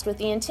broadcast with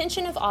the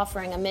intention of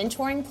offering a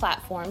mentoring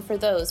platform for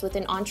those with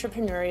an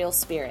entrepreneurial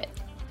spirit.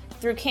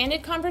 Through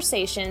candid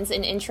conversations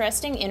and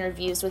interesting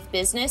interviews with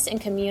business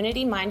and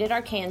community-minded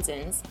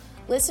Arkansans,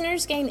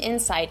 listeners gain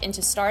insight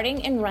into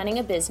starting and running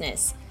a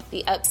business,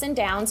 the ups and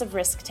downs of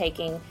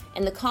risk-taking,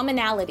 and the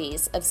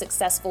commonalities of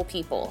successful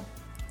people.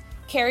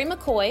 Carrie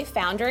McCoy,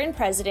 founder and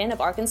president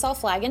of Arkansas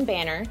Flag and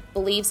Banner,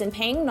 believes in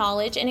paying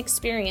knowledge and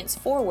experience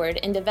forward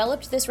and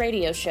developed this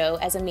radio show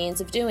as a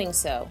means of doing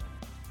so.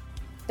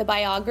 The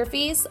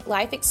biographies,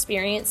 life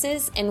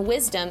experiences, and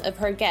wisdom of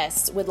her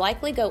guests would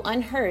likely go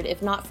unheard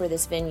if not for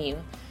this venue.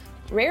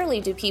 Rarely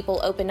do people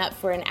open up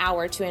for an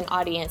hour to an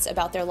audience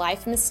about their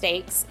life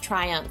mistakes,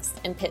 triumphs,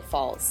 and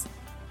pitfalls.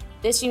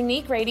 This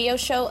unique radio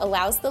show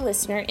allows the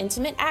listener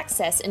intimate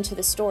access into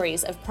the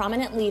stories of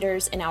prominent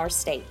leaders in our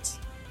state.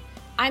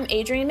 I'm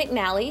Adrienne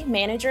McNally,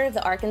 manager of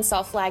the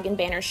Arkansas Flag and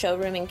Banner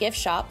Showroom and Gift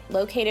Shop,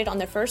 located on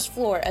the first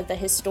floor of the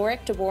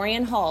historic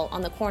DeBoerian Hall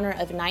on the corner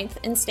of 9th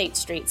and State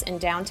Streets in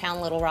downtown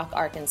Little Rock,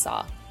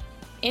 Arkansas.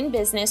 In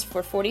business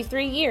for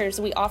 43 years,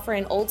 we offer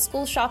an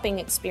old-school shopping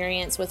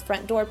experience with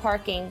front door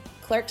parking,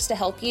 clerks to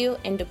help you,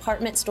 and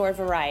department store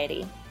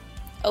variety.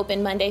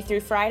 Open Monday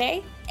through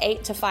Friday,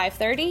 8 to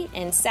 5:30,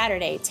 and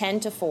Saturday,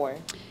 10 to 4.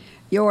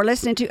 You're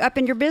listening to Up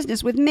in Your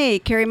Business with me,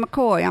 Carrie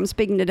McCoy. I'm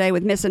speaking today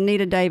with Miss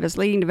Anita Davis,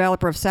 leading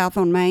developer of South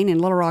on Main in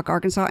Little Rock,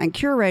 Arkansas, and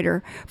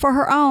curator for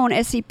her own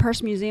S.E.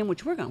 Peirce Museum,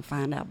 which we're going to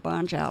find out a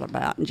bunch out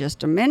about in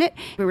just a minute.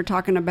 We were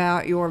talking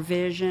about your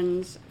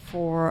visions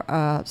for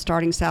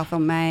starting South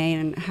on Main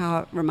and how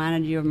it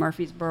reminded you of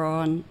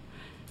Murfreesboro and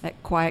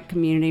that quiet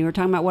community. We were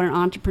talking about what an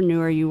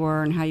entrepreneur you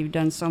were and how you've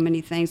done so many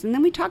things. And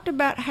then we talked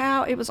about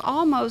how it was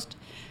almost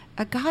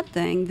a God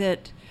thing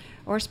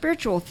or a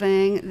spiritual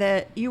thing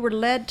that you were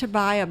led to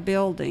buy a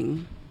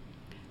building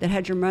that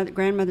had your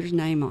grandmother's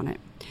name on it.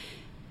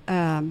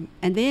 And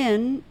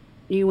then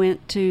you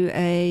went to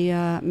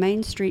a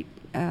Main Street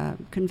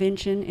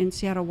convention in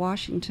Seattle,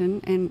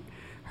 Washington, and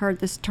heard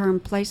this term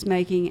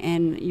placemaking,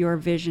 and your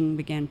vision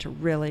began to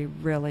really,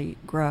 really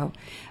grow.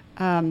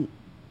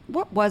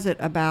 What was it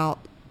about,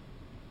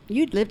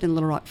 you'd lived in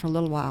Little Rock for a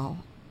little while.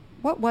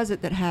 What was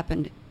it that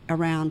happened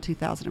around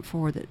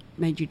 2004 that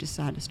made you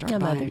decide to start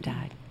buying? My mother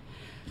died.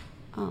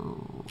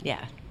 Oh.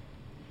 Yeah.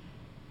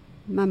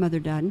 My mother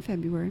died in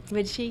February.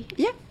 Would she?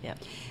 Yeah. Yeah.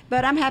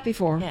 But I'm happy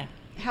for her. Yeah.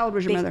 How old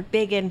was your mother?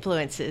 Big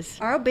influences.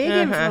 Oh, big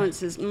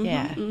influences. Mm-hmm,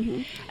 Yeah.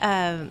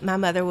 mm-hmm. My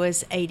mother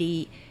was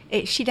 80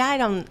 She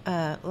died on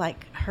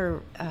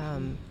her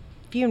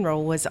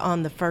funeral was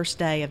on the first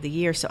day of the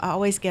year, so I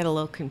always get a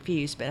little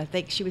confused. But I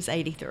think she was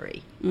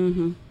 83.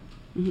 Mm-hmm.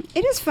 Mm-hmm.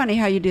 It is funny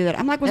how you do that.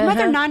 I'm like, was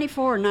Mother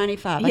 94 or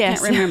 95?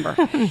 Yes. I can't remember.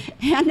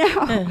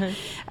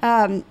 I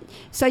know.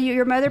 So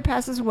your mother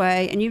passes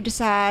away, and you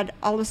decide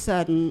all of a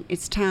sudden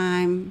it's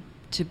time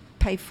to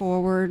pay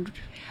forward.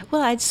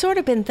 Well, I'd sort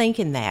of been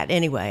thinking that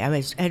anyway.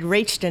 Had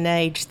reached an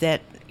age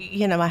that,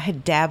 I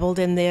had dabbled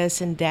in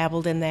this and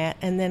dabbled in that,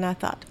 and then I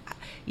thought,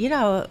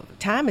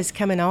 time is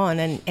coming on,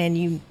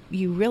 and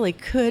you really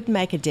could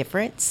make a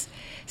difference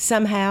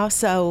somehow.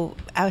 So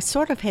I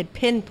sort of had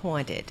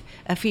pinpointed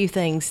a few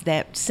things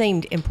that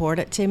seemed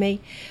important to me,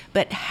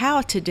 but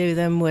how to do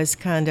them was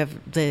kind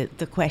of the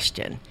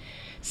question.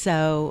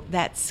 So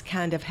that's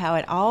kind of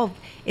how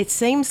it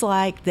seems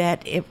like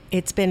that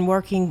it's been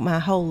working my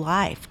whole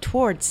life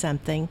towards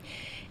something,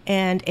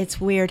 and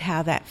it's weird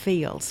how that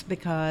feels,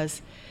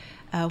 because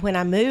when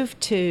I moved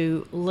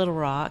to Little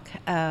Rock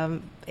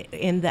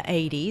in the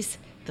 80s,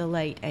 the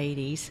late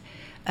 80s,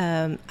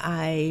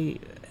 I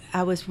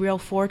was real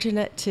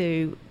fortunate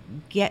to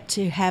get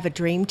to have a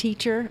dream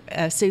teacher,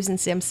 Susan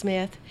Sims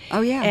Smith.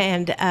 Oh, yeah.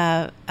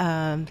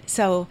 And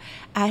so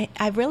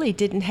I really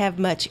didn't have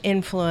much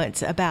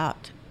influence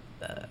about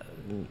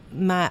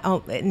my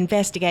own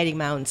investigating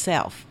my own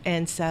self,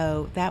 and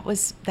so that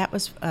was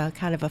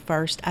kind of a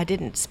first. I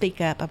didn't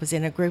speak up. I was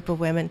in a group of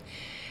women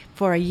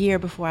for a year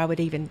before I would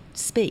even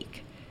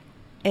speak,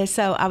 and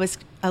so I was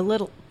a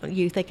little.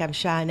 You think I'm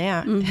shy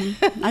now?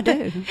 Mm-hmm. I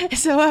do.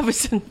 So I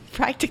was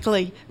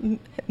practically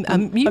a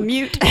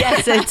mute.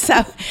 Yes. And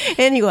so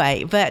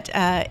anyway, but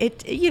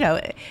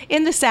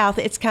in the South,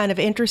 it's kind of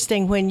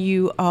interesting when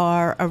you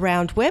are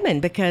around women,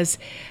 because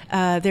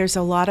there's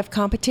a lot of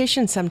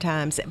competition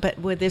sometimes. But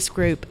with this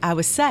group, I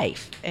was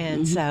safe,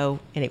 and so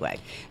anyway.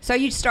 So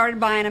you started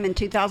buying them in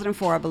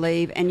 2004, I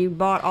believe, and you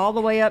bought all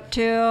the way up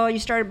till you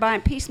started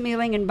buying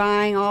piecemealing and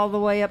buying all the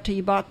way up till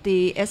you bought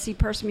the S.C.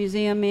 Peirce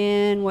Museum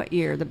in what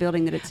year? The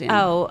building that it's in.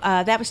 Oh,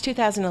 that was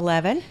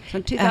 2011. So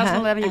in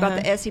 2011, you bought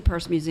the S.C.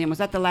 Peirce Museum. Was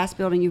that the last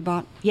building you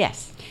bought?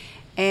 Yes.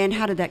 And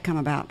how did that come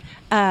about?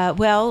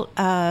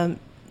 I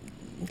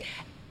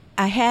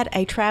had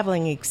a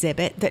traveling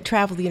exhibit that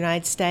traveled the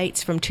United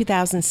States from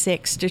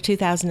 2006 to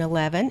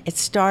 2011. It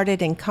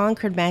started in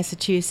Concord,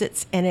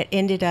 Massachusetts, and it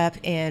ended up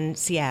in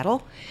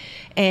Seattle.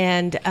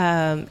 And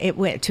it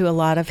went to a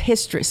lot of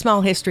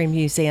small history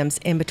museums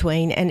in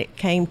between, and it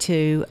came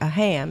to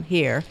HAM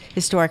here,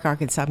 Historic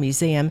Arkansas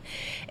Museum.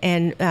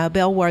 And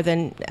Bill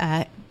Worthen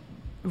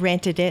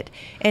rented it,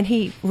 and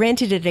he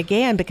rented it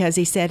again because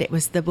he said it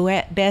was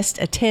the best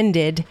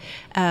attended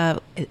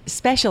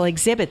special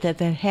exhibit that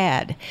they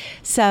had.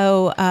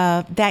 So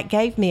that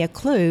gave me a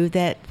clue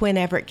that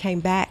whenever it came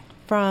back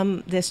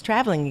from this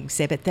traveling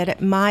exhibit, that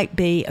it might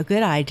be a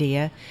good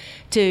idea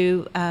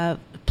to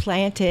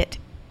plant it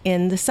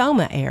in the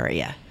Soma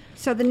area.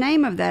 So the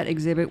name of that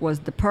exhibit was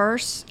The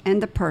Purse and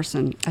the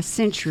Person, A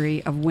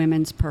Century of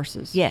Women's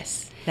Purses.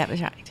 Yes, that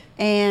was right.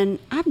 And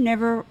I've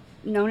never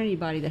known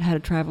anybody that had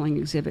a traveling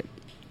exhibit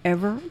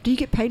ever. Do you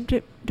get paid?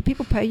 Do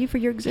people pay you for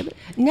your exhibit?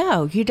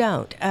 No, you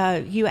don't.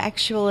 You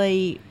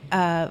actually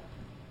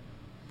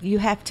you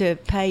have to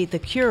pay the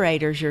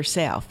curators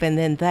yourself, and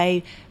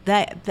then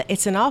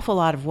it's an awful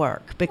lot of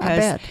work,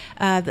 because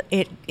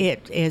it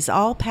is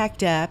all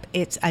packed up.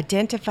 It's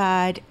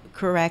identified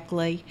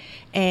correctly,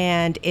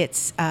 and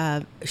it's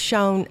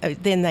shown.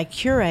 Then they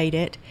curate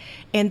it,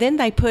 and then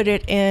they put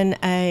it in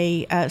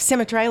a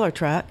semi-trailer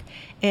truck,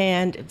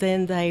 and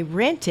then they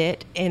rent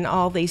it in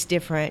all these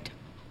different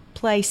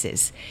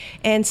places.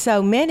 And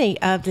so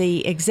many of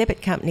the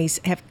exhibit companies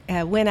have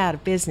went out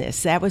of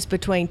business. That was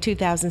between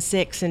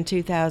 2006 and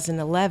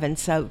 2011.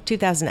 So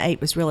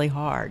 2008 was really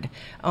hard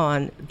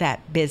on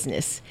that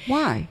business.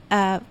 Why?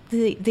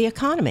 The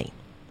economy.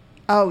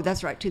 Oh,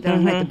 that's right.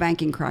 2008, the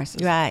banking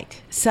crisis.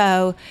 Right.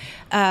 So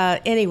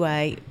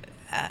anyway,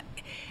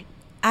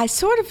 I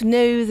sort of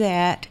knew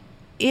that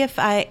if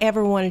I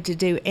ever wanted to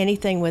do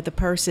anything with the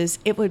purses,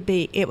 it would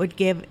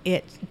give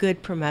it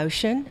good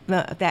promotion,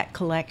 that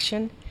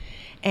collection.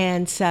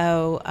 And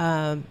so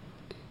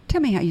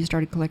tell me how you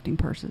started collecting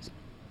purses.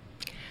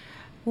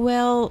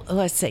 Well,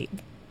 let's see.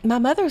 My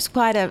mother was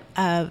quite a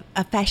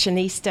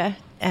fashionista,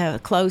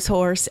 clothes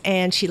horse,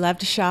 and she loved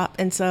to shop.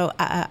 And so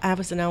I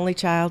was an only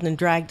child and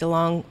dragged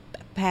along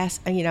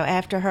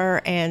after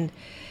her. And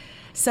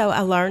so I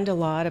learned a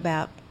lot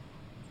about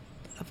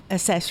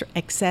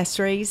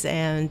accessories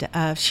and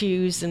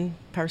shoes and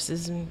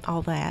purses and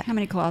all that. How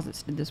many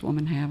closets did this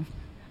woman have?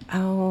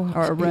 Oh,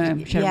 or a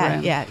room? She had a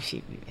room. Yeah.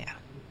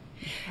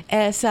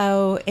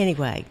 So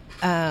anyway,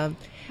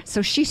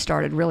 so she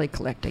started really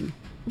collecting.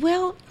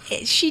 Well,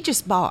 she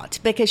just bought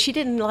because she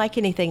didn't like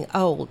anything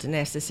old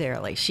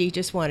necessarily. She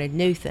just wanted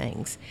new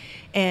things,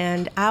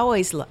 and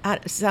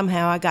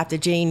somehow I got the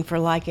gene for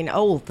liking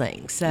old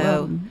things.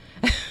 So,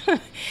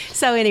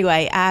 so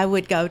anyway, I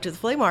would go to the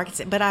flea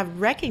markets, but I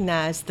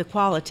recognized the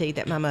quality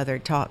that my mother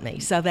had taught me.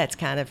 So that's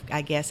kind of,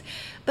 I guess,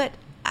 but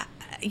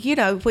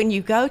when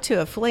you go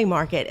to a flea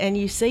market and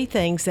you see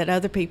things that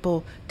other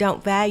people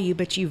don't value,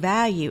 but you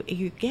value,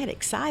 you get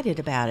excited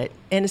about it.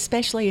 And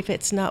especially if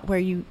it's not where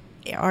you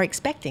are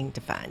expecting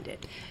to find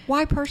it.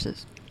 Why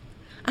purses?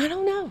 I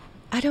don't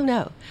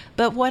know.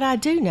 But what I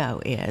do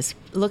know is,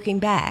 looking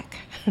back,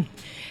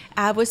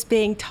 I was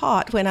being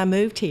taught when I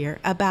moved here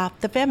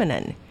about the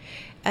feminine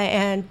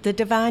and the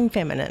divine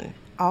feminine.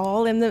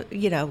 All in the,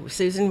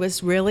 Susan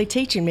was really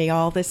teaching me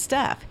all this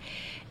stuff.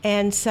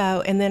 And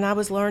then I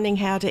was learning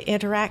how to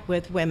interact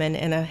with women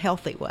in a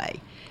healthy way,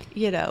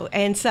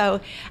 And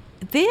so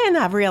then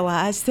I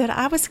realized that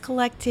I was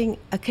collecting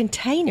a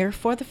container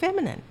for the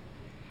feminine.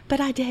 But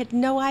I had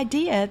no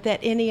idea that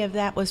any of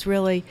that was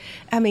really,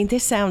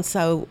 this sounds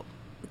so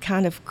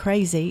kind of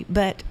crazy,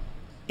 but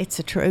it's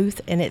the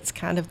truth, and it's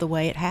kind of the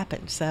way it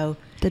happened. So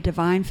the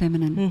divine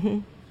feminine. Mm-hmm.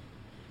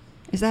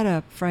 Is that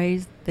a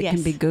phrase that Yes.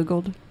 can be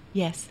Googled?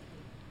 Yes.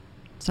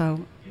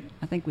 So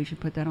I think we should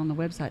put that on the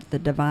website, the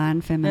divine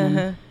feminine.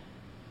 Uh-huh.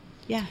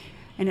 Yeah.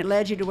 And it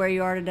led you to where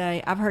you are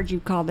today. I've heard you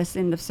call this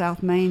end of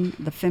South Main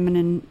the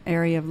feminine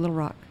area of Little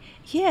Rock.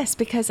 Yes,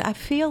 because I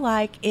feel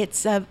like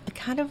it's a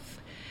kind of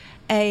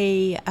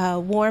a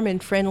warm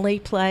and friendly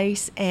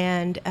place,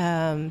 and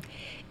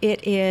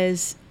it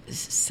is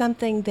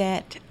something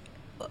that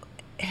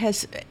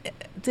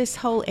this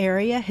whole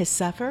area has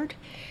suffered,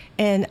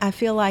 and I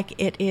feel like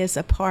it is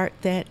a part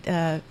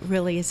that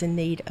really is in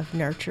need of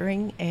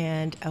nurturing,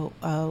 and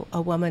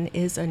a woman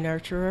is a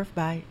nurturer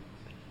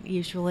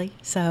usually.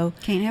 So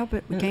Can't help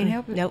it. We can't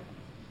help it. Nope.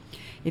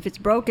 If it's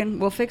broken,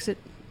 we'll fix it.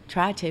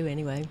 Try to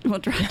anyway. We'll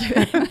try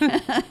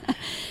to.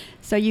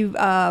 So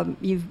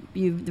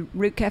the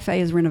Root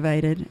Cafe is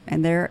renovated,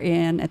 and they're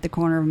at the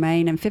corner of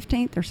Main and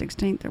 15th or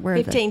 16th, or where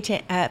are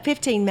they?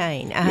 15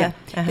 Main. Uh-huh. Yeah,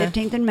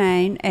 15th and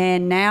Main,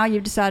 and now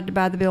you've decided to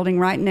buy the building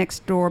right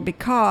next door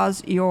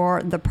because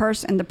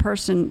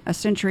a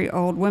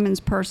century-old women's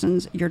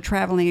persons, your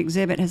traveling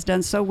exhibit has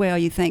done so well.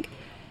 You think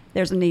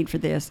there's a need for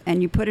this,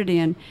 and you put it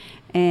in,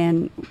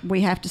 and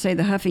we have to say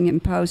the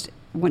Huffington Post,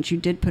 once you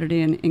did put it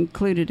in,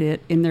 included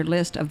it in their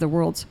list of the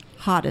world's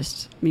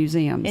hottest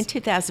museums. In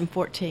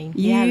 2014.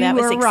 That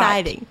was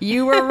exciting. Right.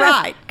 You were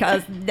right,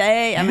 because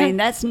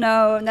that's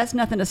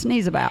nothing to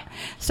sneeze about.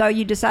 So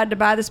you decided to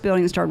buy this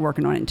building and started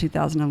working on it in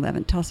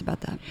 2011. Tell us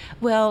about that.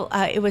 Well,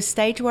 it was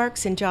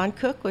Stageworks, and John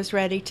Cook was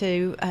ready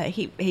to,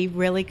 he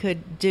really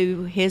could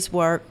do his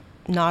work,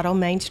 not on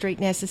Main Street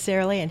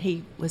necessarily, and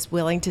he was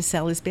willing to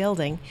sell his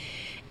building.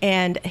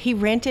 And he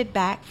rented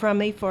back from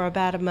me for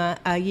about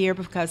a year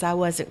because I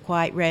wasn't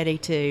quite ready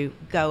to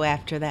go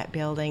after that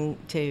building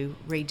to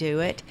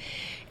redo it.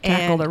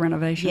 Tackle the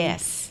renovation.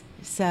 Yes.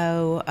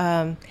 So,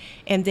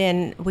 and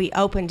then we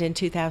opened in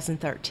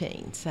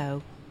 2013,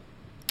 so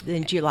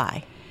in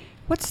July.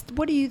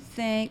 What do you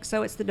think?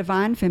 So it's the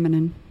divine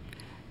feminine.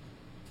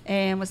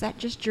 And was that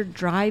just your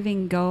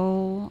driving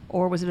goal,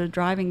 or was it a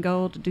driving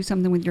goal to do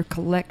something with your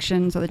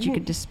collection so that you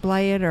could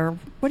display it, or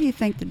what do you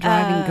think the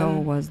driving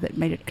goal was that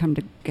made it come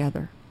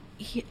together?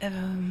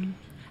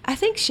 I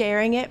think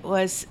sharing it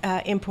was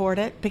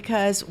important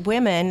because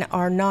women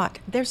are not,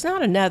 there's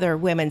not another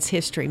women's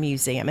history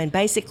museum, and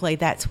basically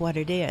that's what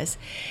it is.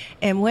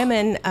 And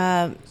women,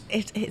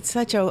 it's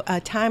such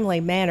a timely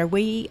manner.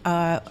 We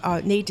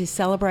need to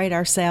celebrate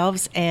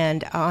ourselves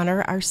and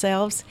honor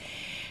ourselves.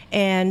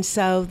 And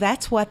so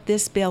that's what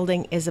this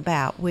building is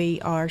about.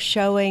 We are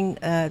showing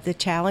the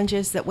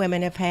challenges that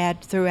women have had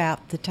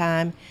throughout the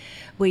time.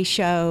 We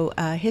show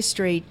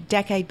history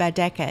decade by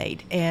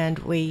decade, and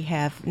we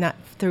have not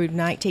through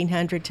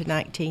 1900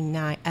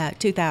 to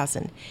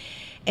 2000.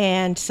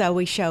 And so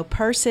we show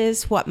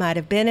purses, what might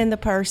have been in the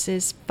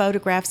purses,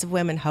 photographs of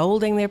women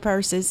holding their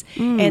purses,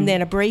 and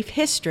then a brief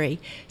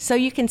history. So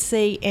you can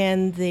see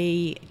in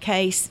the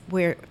case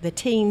where the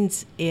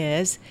teens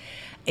is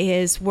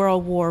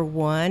World War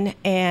I,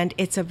 and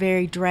it's a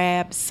very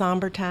drab,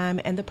 somber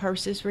time, and the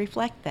purses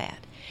reflect that.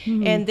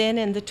 And then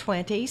in the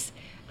 20s,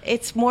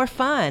 it's more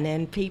fun,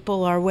 and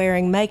people are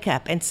wearing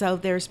makeup, and so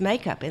there's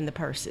makeup in the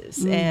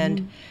purses,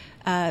 and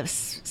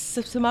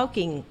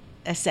smoking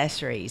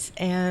accessories,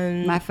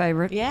 and my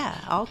favorite. Yeah,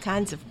 all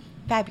kinds of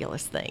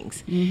fabulous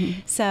things.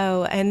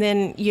 So, and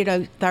then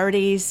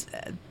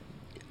 30s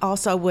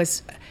also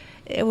was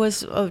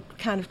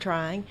kind of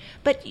trying,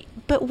 but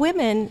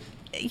women.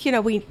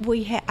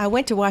 I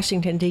went to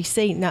Washington,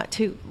 D.C.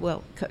 2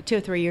 or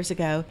 3 years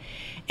ago,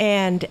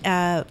 and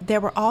there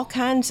were all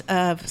kinds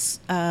of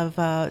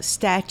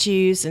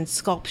statues and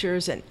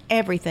sculptures and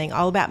everything,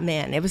 all about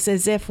men. It was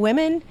as if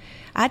women,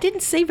 I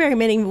didn't see very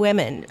many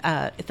women,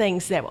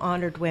 things that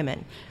honored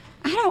women.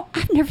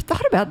 I've never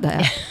thought about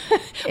that.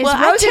 Is Well,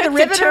 I Rosie took the the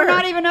Riveter tour.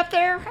 not even up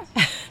there?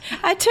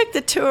 I took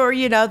the tour,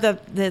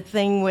 the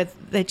thing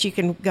that you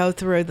can go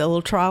through, the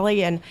little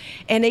trolley, and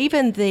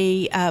even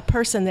the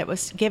person that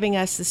was giving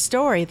us the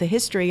story, the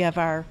history of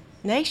our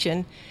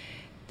nation.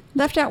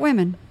 Left out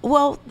women.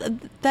 Well,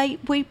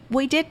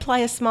 we did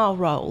play a small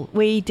role.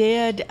 We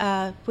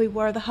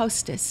were the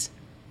hostess.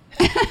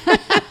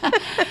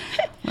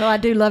 Well, I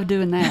do love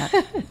doing that.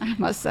 I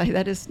must say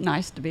that is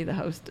nice to be the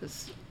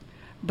hostess.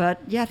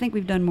 But yeah, I think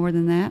we've done more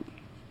than that.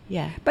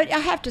 Yeah. But I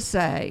have to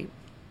say,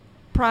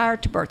 prior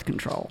to birth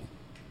control,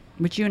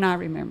 which you and I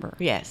remember,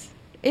 Yes.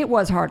 it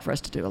was hard for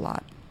us to do a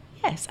lot.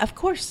 Yes, of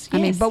course. I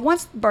mean, yes. but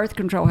once birth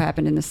control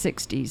happened in the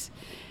 60s,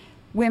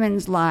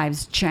 women's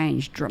lives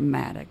changed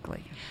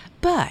dramatically.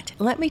 But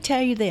let me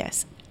tell you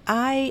this: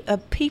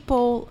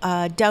 people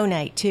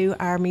donate to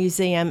our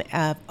museum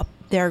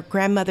their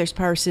grandmother's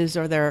purses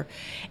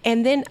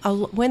and then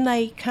when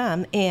they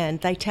come in,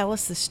 they tell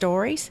us the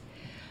stories.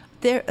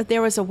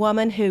 There was a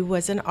woman who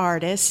was an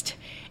artist,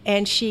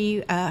 and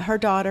her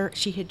daughter,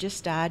 she had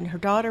just died, and her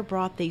daughter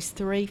brought these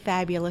 3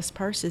 fabulous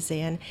purses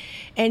in,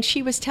 and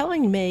she was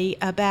telling me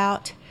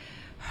about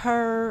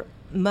her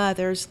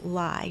mother's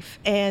life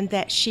and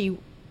that she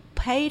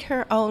paid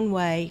her own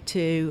way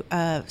to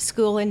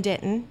school in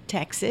Denton,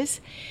 Texas,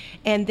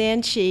 and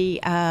then she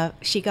got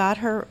she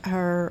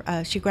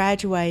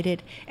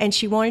graduated, and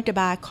she wanted to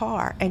buy a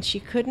car, and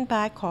she couldn't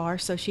buy a car,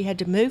 so she had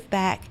to move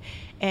back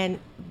and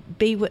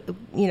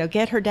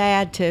get her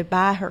dad to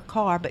buy her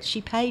car, but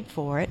she paid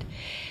for it.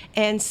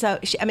 And so,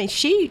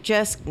 she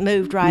just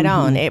moved right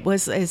on. It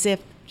was as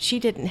if she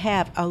didn't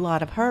have a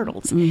lot of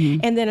hurdles.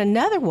 And then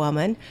another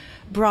woman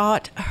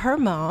brought her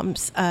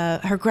mom's,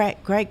 her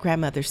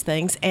great-grandmother's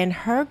things, and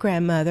her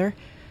grandmother,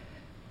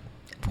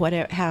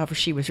 however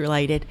she was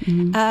related,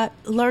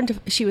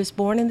 she was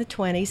born in the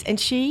 1920s, and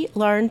she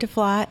learned to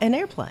fly an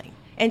airplane.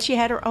 And she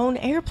had her own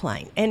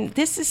airplane. And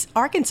this is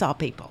Arkansas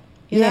people.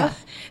 You know?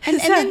 And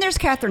then there's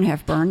Katharine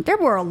Hepburn. There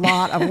were a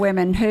lot of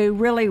women who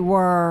really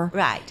were,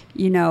 right,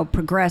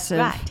 progressive.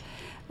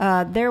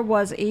 Right. There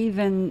was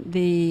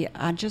even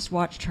I just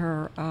watched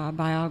her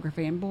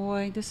biography, and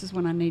boy, this is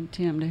when I need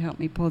Tim to help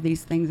me pull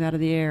these things out of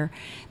the air.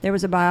 There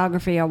was a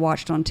biography I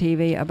watched on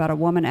TV about a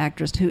woman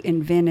actress who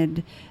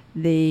invented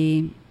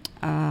the...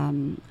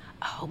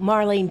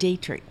 Marlene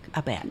Dietrich,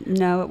 I bet.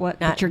 No, it wasn't.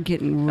 But you're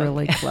getting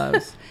really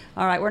close.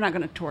 All right, we're not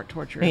going to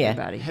torture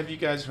everybody. Have you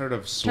guys heard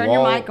of Turn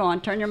your mic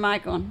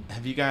on.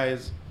 Have you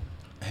guys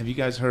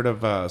heard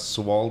of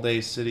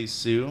Suwalde City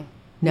Sioux?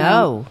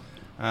 No.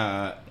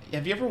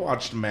 Have you ever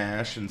watched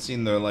MASH and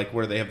seen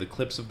where they have the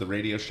clips of the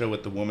radio show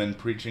with the woman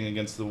preaching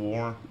against the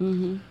war?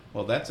 Mm-hmm.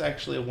 Well, that's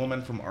actually a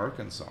woman from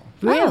Arkansas.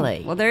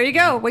 Really? Oh, well, there you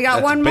go. We got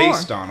that's one more.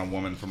 based on a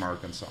woman from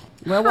Arkansas.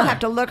 Well, we'll have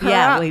to look her up.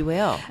 Yeah, we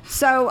will.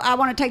 So I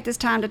want to take this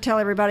time to tell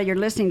everybody you're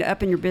listening to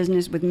Up in Your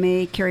Business with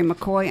me, Carrie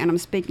McCoy, and I'm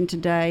speaking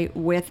today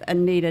with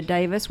Anita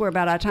Davis. We're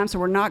about out of time, so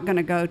we're not going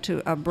to go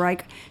to a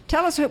break.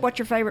 Tell us what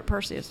your favorite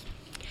purse is.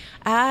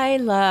 I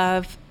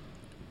love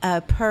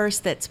a purse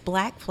that's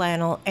black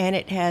flannel, and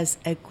it has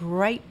a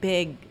great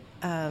big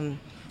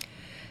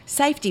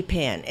safety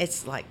pin.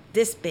 It's like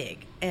this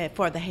big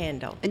for the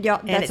handle. And y'all,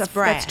 it's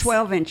brass. That's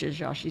 12 inches,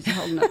 y'all. She's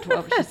holding up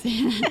 12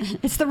 inches.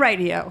 It's the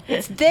radio.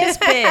 It's this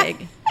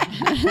big.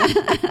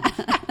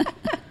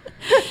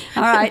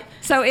 All right.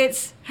 So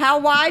it's how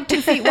wide?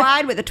 2 feet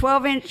wide with a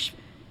 12-inch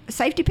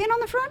safety pin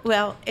on the front?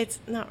 Well, it's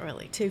not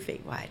really 2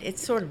 feet wide.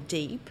 It's sort of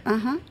deep.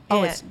 Uh-huh.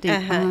 Oh, it's deep.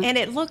 Uh-huh. And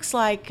it looks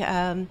like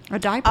a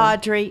diaper.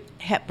 Audrey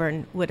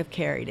Hepburn would have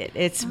carried it.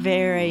 It's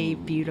very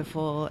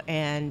beautiful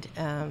and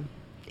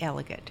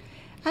elegant.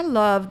 I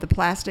love the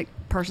plastic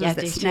purses Yeah,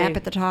 that I do snap too.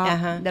 at the top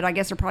Uh-huh. that I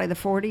guess are probably the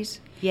 40s.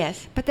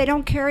 Yes. But they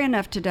don't carry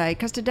enough today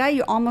because today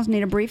you almost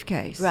need a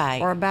briefcase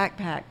Right. or a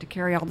backpack to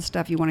carry all the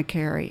stuff you want to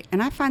carry.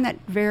 And I find that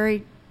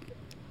very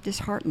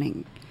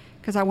disheartening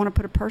because I want to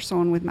put a purse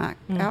on with my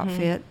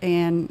outfit,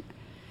 and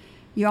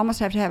you almost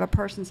have to have a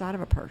purse inside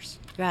of a purse.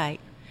 Right.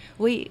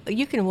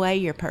 You can weigh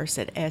your purse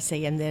at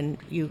Essie, and then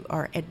you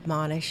are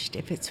admonished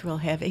if it's real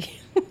heavy.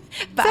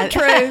 Is that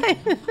true?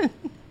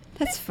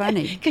 That's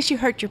funny. Because you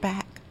hurt your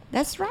back.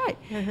 That's right.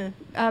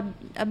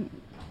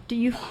 Do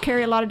you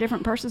carry a lot of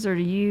different purses, or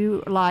do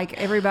you, like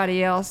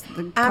everybody else?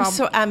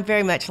 I'm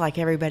very much like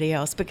everybody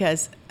else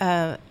because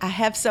I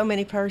have so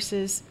many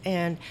purses,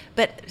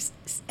 but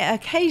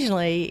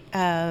occasionally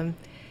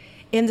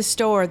in the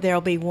store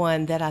there'll be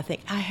one that I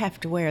think I have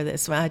to wear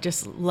this one. I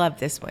just love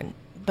this one.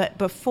 But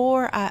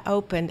before I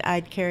opened,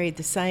 I'd carried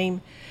the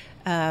same,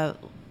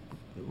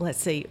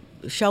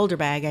 shoulder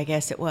bag, I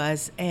guess it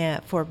was,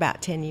 for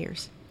about 10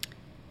 years.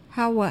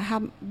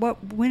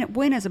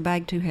 When is a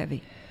bag too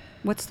heavy?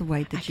 What's the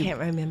weight that I can't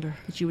remember.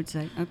 That you would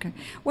say? Okay.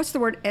 What's the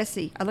word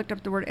Essie? I looked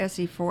up the word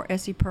Essie for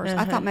Essie purse.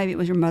 I thought maybe it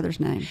was your mother's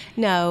name.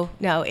 No.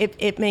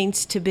 It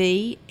means to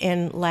be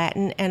in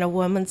Latin, and a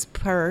woman's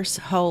purse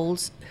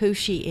holds who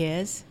she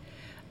is,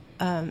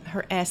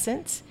 her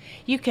essence.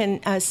 You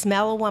can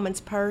smell a woman's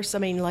purse. I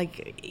mean,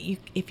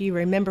 if you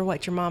remember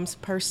what your mom's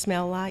purse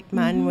smelled like,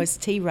 mine was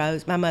tea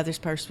rose. My mother's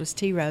purse was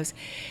tea rose.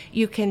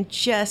 You can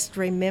just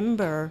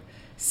remember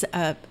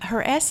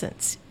her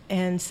essence.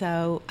 And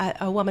so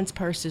a woman's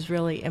purse is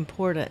really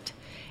important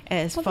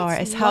as far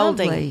as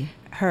holding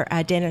her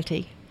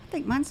identity. I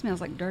think mine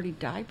smells like dirty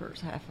diapers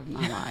half of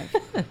my life.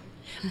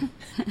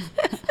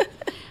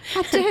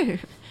 I do.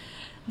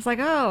 I was like,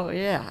 oh,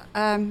 yeah.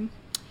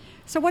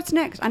 So what's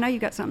next? I know you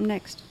got something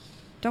next.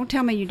 Don't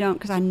tell me you don't,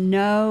 because I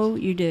know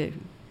you do.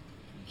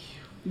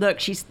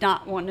 Look, she's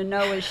not wanting to know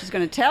whether she's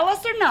going to tell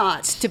us or not.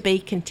 It's to be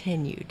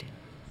continued.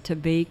 To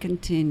be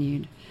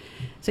continued.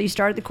 So you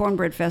started the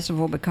Cornbread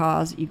Festival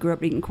because you grew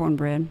up eating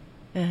cornbread.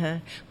 Uh-huh.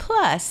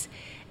 Plus,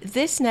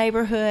 this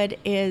neighborhood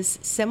is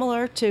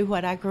similar to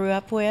what I grew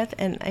up with,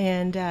 and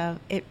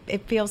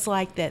it feels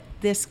like that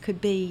this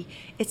could be,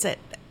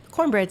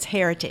 cornbread's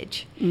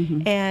heritage,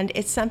 and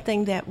it's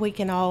something that we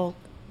can all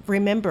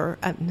remember.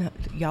 No,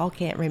 y'all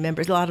can't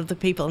remember. A lot of the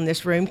people in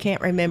this room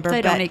can't remember.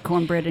 They don't eat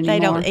cornbread anymore. They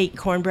don't eat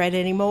cornbread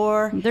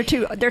anymore. They're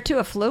too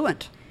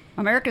affluent.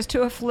 America's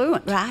too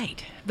affluent.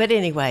 Right. But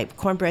anyway,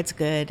 cornbread's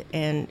good,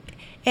 and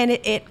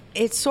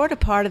it's sort of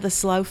part of the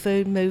slow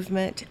food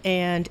movement,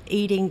 and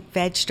eating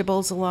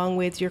vegetables along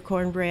with your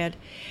cornbread,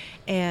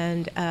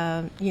 and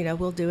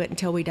we'll do it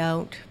until we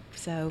don't.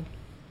 So,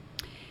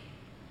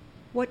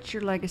 what's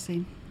your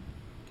legacy?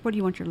 What do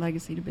you want your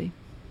legacy to be?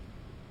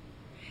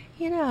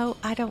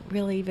 I don't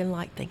really even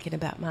like thinking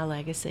about my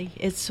legacy.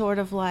 It's sort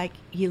of like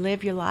you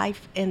live your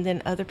life, and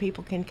then other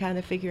people can kind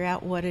of figure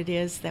out what it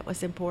is that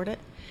was important.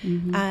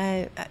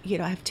 I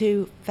have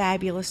two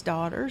fabulous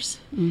daughters,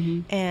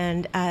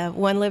 and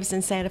one lives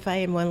in Santa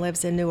Fe and one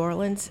lives in New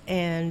Orleans,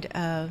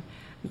 and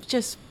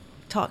just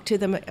talk to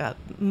them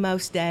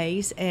most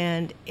days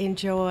and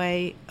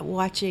enjoy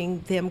watching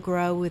them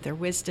grow with their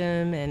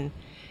wisdom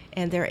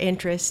and their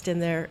interest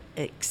and their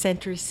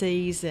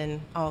eccentricities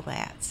and all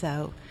that.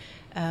 So,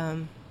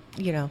 I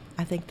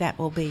think that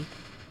will be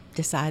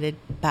decided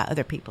by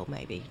other people,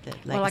 maybe. The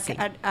legacy.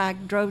 Well, I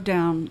drove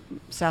down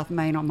South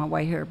Main on my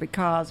way here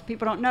because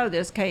people don't know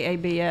this.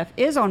 KABF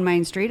is on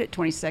Main Street at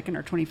 22nd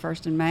or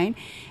 21st and Main,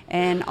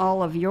 and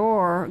all of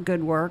your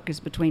good work is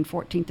between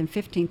 14th and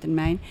 15th and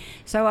Main.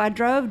 So I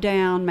drove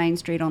down Main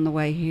Street on the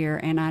way here,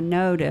 and I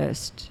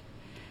noticed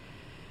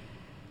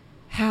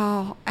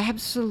how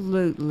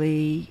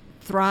absolutely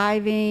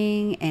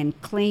thriving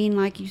and clean,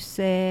 like you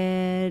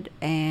said,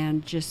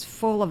 and just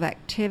full of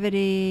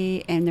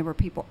activity, and there were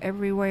people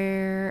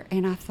everywhere,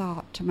 and I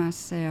thought to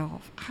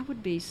myself, I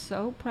would be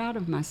so proud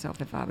of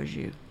myself if I was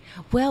you.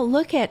 Well,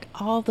 look at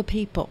all the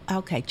people.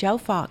 Okay, Joe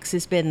Fox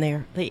has been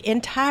there the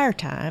entire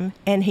time,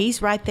 and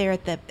he's right there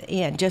at the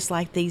end, just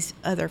like these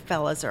other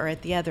fellas are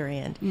at the other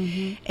end.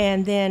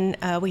 And then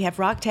we have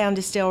Rocktown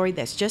Distillery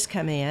that's just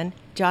come in.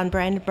 John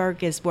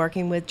Brandenburg is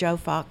working with Joe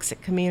Fox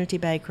at Community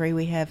Bakery.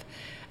 We have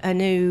a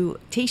new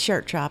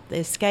T-shirt shop, the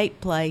Escape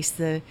Place,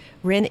 the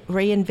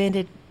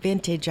Reinvented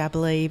Vintage, I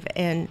believe,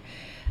 and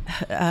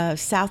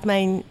South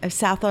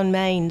on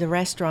Main, the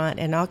restaurant,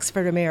 and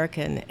Oxford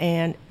American,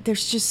 and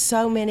there's just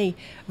so many.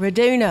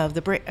 Raduno,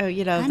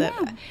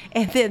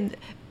 and then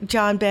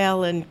John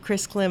Bell and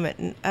Chris Clement,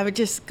 and I would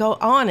just go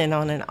on and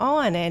on and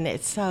on, and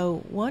it's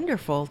so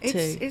wonderful to.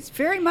 It's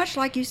very much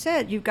like you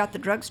said. You've got the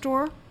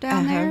drugstore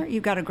down there.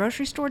 You've got a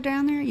grocery store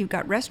down there. You've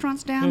got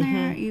restaurants down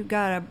there. You've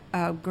got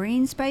a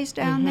green space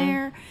down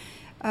there.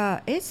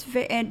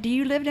 And do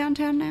you live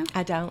downtown now?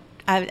 I don't.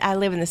 I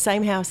live in the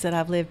same house that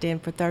I've lived in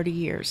for 30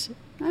 years.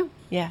 Oh.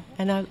 Yeah,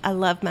 and I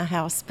love my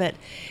house, but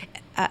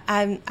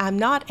I'm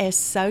not as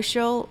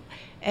social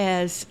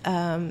as.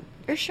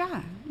 You're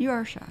shy. You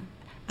are shy.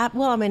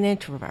 I'm an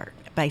introvert,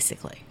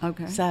 basically.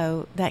 Okay.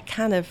 So that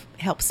kind of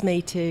helps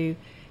me to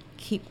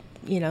keep,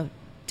 to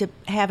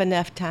have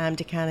enough time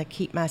to kind of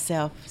keep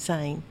myself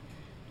sane.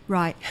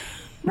 Right.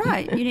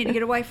 Right. You need to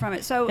get away from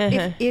it. So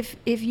if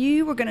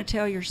you were going to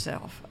tell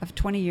yourself of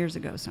 20 years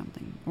ago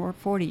something, or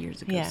 40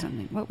 years ago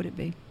something, what would it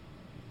be?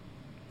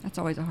 That's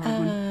always a hard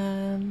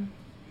one.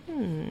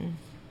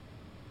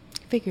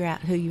 Figure out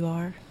who you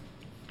are.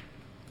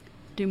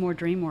 Do more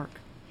dream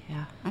work.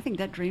 Yeah. I think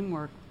that dream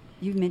work,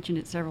 you've mentioned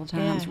it several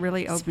times,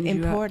 really opened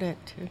you up.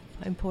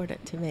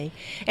 Important to me.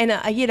 And,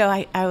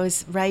 I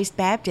was raised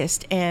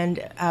Baptist,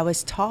 and I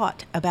was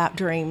taught about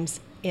dreams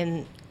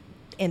in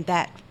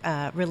that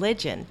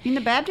religion. In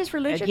the Baptist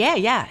religion?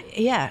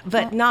 Yeah.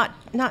 But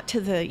not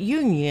to the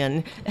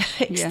Union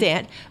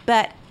extent,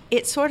 but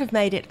it sort of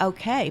made it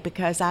okay,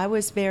 because I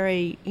was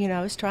very,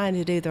 I was trying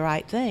to do the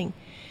right thing.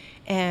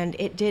 And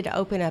it did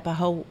open up a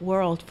whole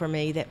world for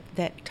me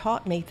that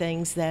taught me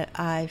things that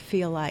I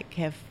feel like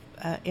have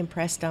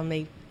impressed on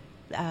me,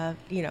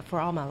 for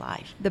all my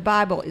life. The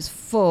Bible is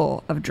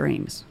full of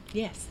dreams.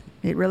 Yes.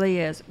 It really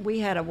is.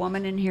 We had a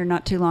woman in here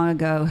not too long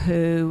ago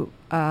who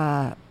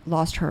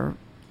lost her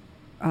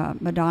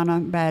Madonna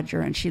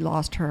Badger, and she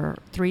lost her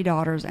 3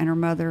 daughters and her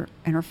mother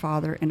and her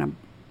father in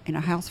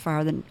a house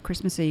fire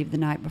Christmas Eve the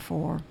night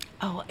before.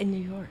 Oh, in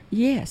New York.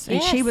 Yes.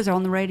 And she was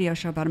on the radio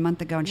show about a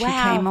month ago, and she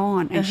came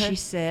on, and she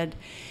said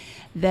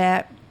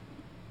that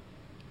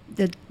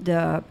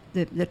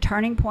the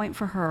turning point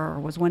for her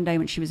was one day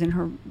when she was in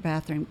her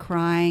bathroom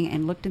crying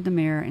and looked in the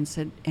mirror and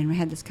said, and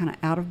had this kind of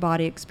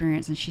out-of-body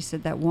experience, and she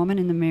said, that woman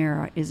in the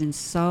mirror is in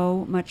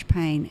so much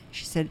pain.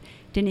 She said,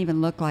 didn't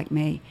even look like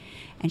me.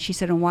 And she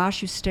said, and while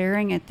she was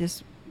staring at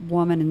this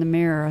woman in the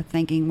mirror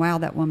thinking, wow,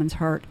 that woman's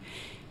hurt,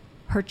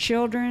 her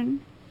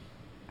children,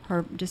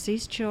 her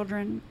deceased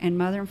children and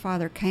mother and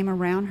father came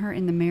around her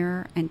in the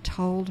mirror and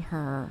told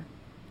her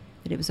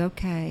that it was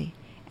okay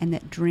and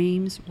that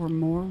dreams were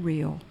more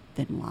real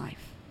than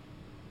life.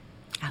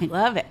 I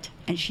love it.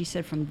 And she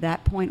said from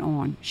that point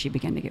on, she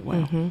began to get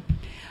well.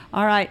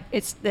 All right,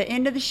 it's the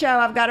end of the show.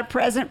 I've got a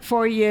present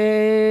for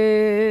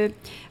you.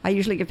 I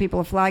usually give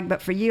people a flag,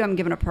 but for you, I'm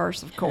giving a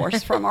purse, of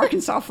course, from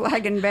Arkansas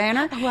Flag and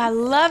Banner. Oh, I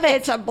love it.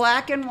 It's a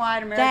black and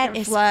white American That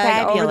is flag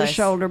fabulous.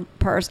 over-the-shoulder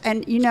purse.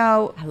 And, you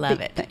know... I love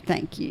it.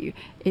 Thank you.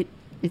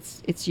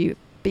 It's you.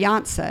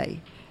 Beyonce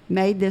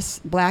made this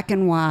black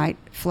and white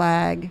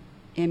flag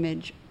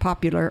image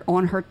popular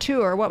on her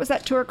tour. What was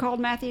that tour called,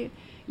 Matthew?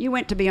 You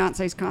went to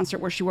Beyonce's concert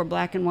where she wore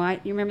black and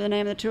white. You remember the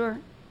name of the tour?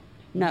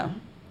 No.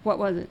 What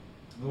was it?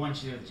 The one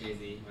she did with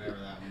Jay-Z, whatever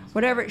that one was.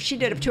 Whatever. She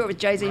did a tour with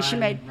Jay-Z. She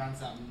made... Run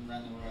something,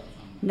 run the world.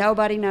 Something.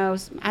 Nobody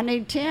knows. I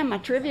need Tim, my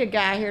trivia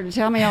guy, here to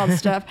tell me all the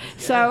stuff.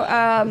 So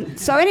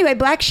anyway,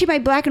 she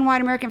made black and white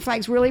American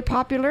flags really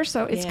popular,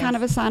 so it's Yes. kind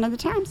of a sign of the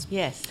times.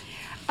 Yes.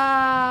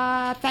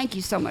 Thank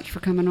you so much for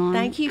coming on.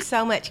 Thank you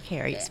so much,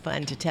 Carrie. It's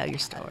fun to tell your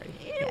story.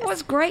 It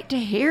was great to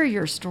hear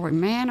your story.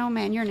 Man, oh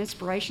man, you're an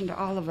inspiration to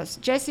all of us.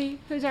 Jesse,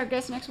 who's our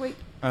guest next week?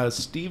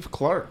 Steve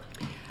Clark.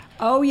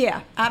 Oh,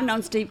 yeah. I've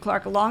known Steve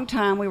Clark a long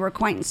time. We were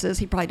acquaintances.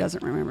 He probably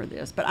doesn't remember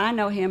this, but I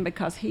know him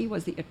because he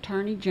was the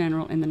Attorney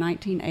General in the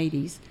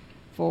 1980s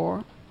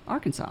for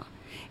Arkansas.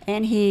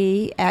 And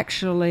he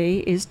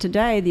actually is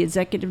today the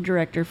Executive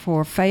Director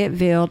for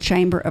Fayetteville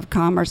Chamber of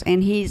Commerce,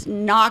 and he's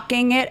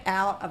knocking it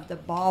out of the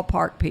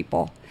ballpark,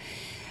 people.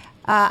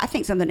 I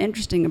think something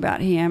interesting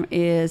about him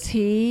is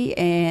he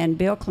and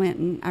Bill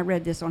Clinton, I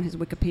read this on his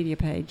Wikipedia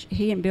page,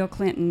 he and Bill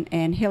Clinton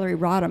and Hillary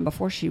Rodham,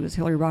 before she was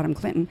Hillary Rodham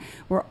Clinton,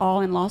 were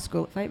all in law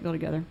school at Fayetteville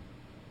together.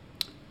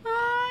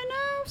 I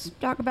know,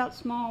 talk about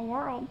small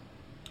world.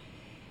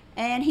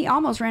 And he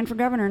almost ran for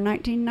governor in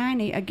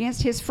 1990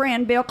 against his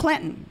friend Bill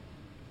Clinton.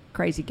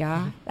 Crazy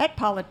guy. That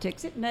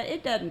politics,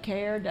 it doesn't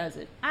care, does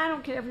it? I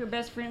don't care if you're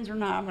best friends or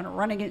not. I'm going to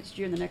run against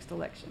you in the next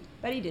election.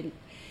 But he didn't.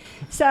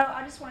 So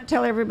I just want to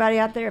tell everybody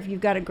out there, if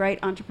you've got a great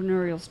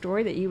entrepreneurial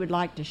story that you would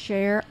like to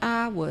share,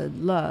 I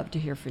would love to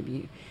hear from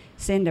you.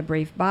 Send a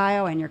brief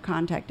bio and your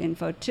contact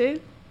info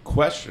to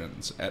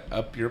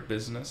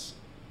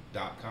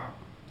questions@upyourbusiness.com.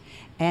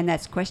 And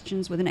that's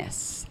questions with an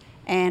S.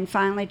 And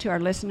finally, to our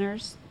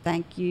listeners,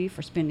 thank you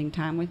for spending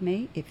time with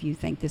me. If you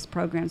think this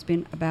program's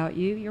been about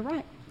you, you're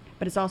right.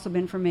 But it's also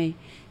been for me.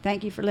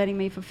 Thank you for letting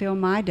me fulfill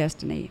my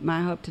destiny.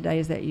 My hope today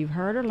is that you've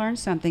heard or learned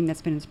something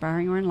that's been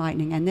inspiring or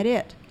enlightening, and that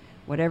it,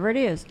 whatever it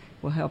is,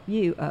 will help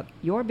you up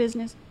your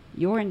business,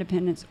 your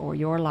independence, or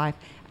your life.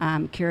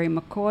 I'm Carrie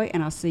McCoy,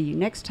 and I'll see you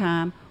next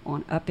time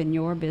on Up in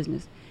Your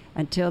Business.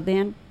 Until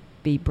then,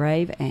 be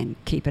brave and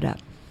keep it up.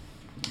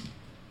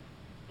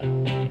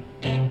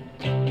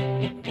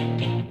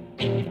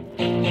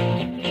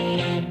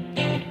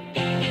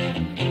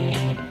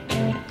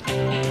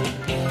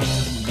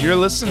 You're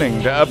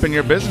listening to Up in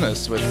Your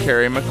Business with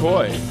Carrie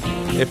McCoy.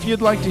 If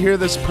you'd like to hear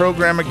this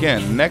program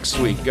again next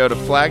week, go to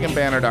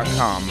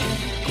flagandbanner.com,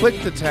 click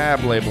the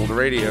tab labeled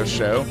Radio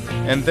Show,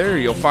 and there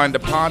you'll find a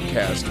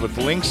podcast with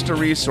links to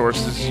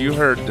resources you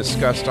heard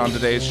discussed on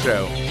today's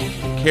show.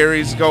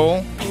 Carrie's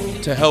goal?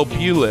 To help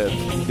you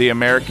live the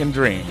American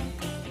dream.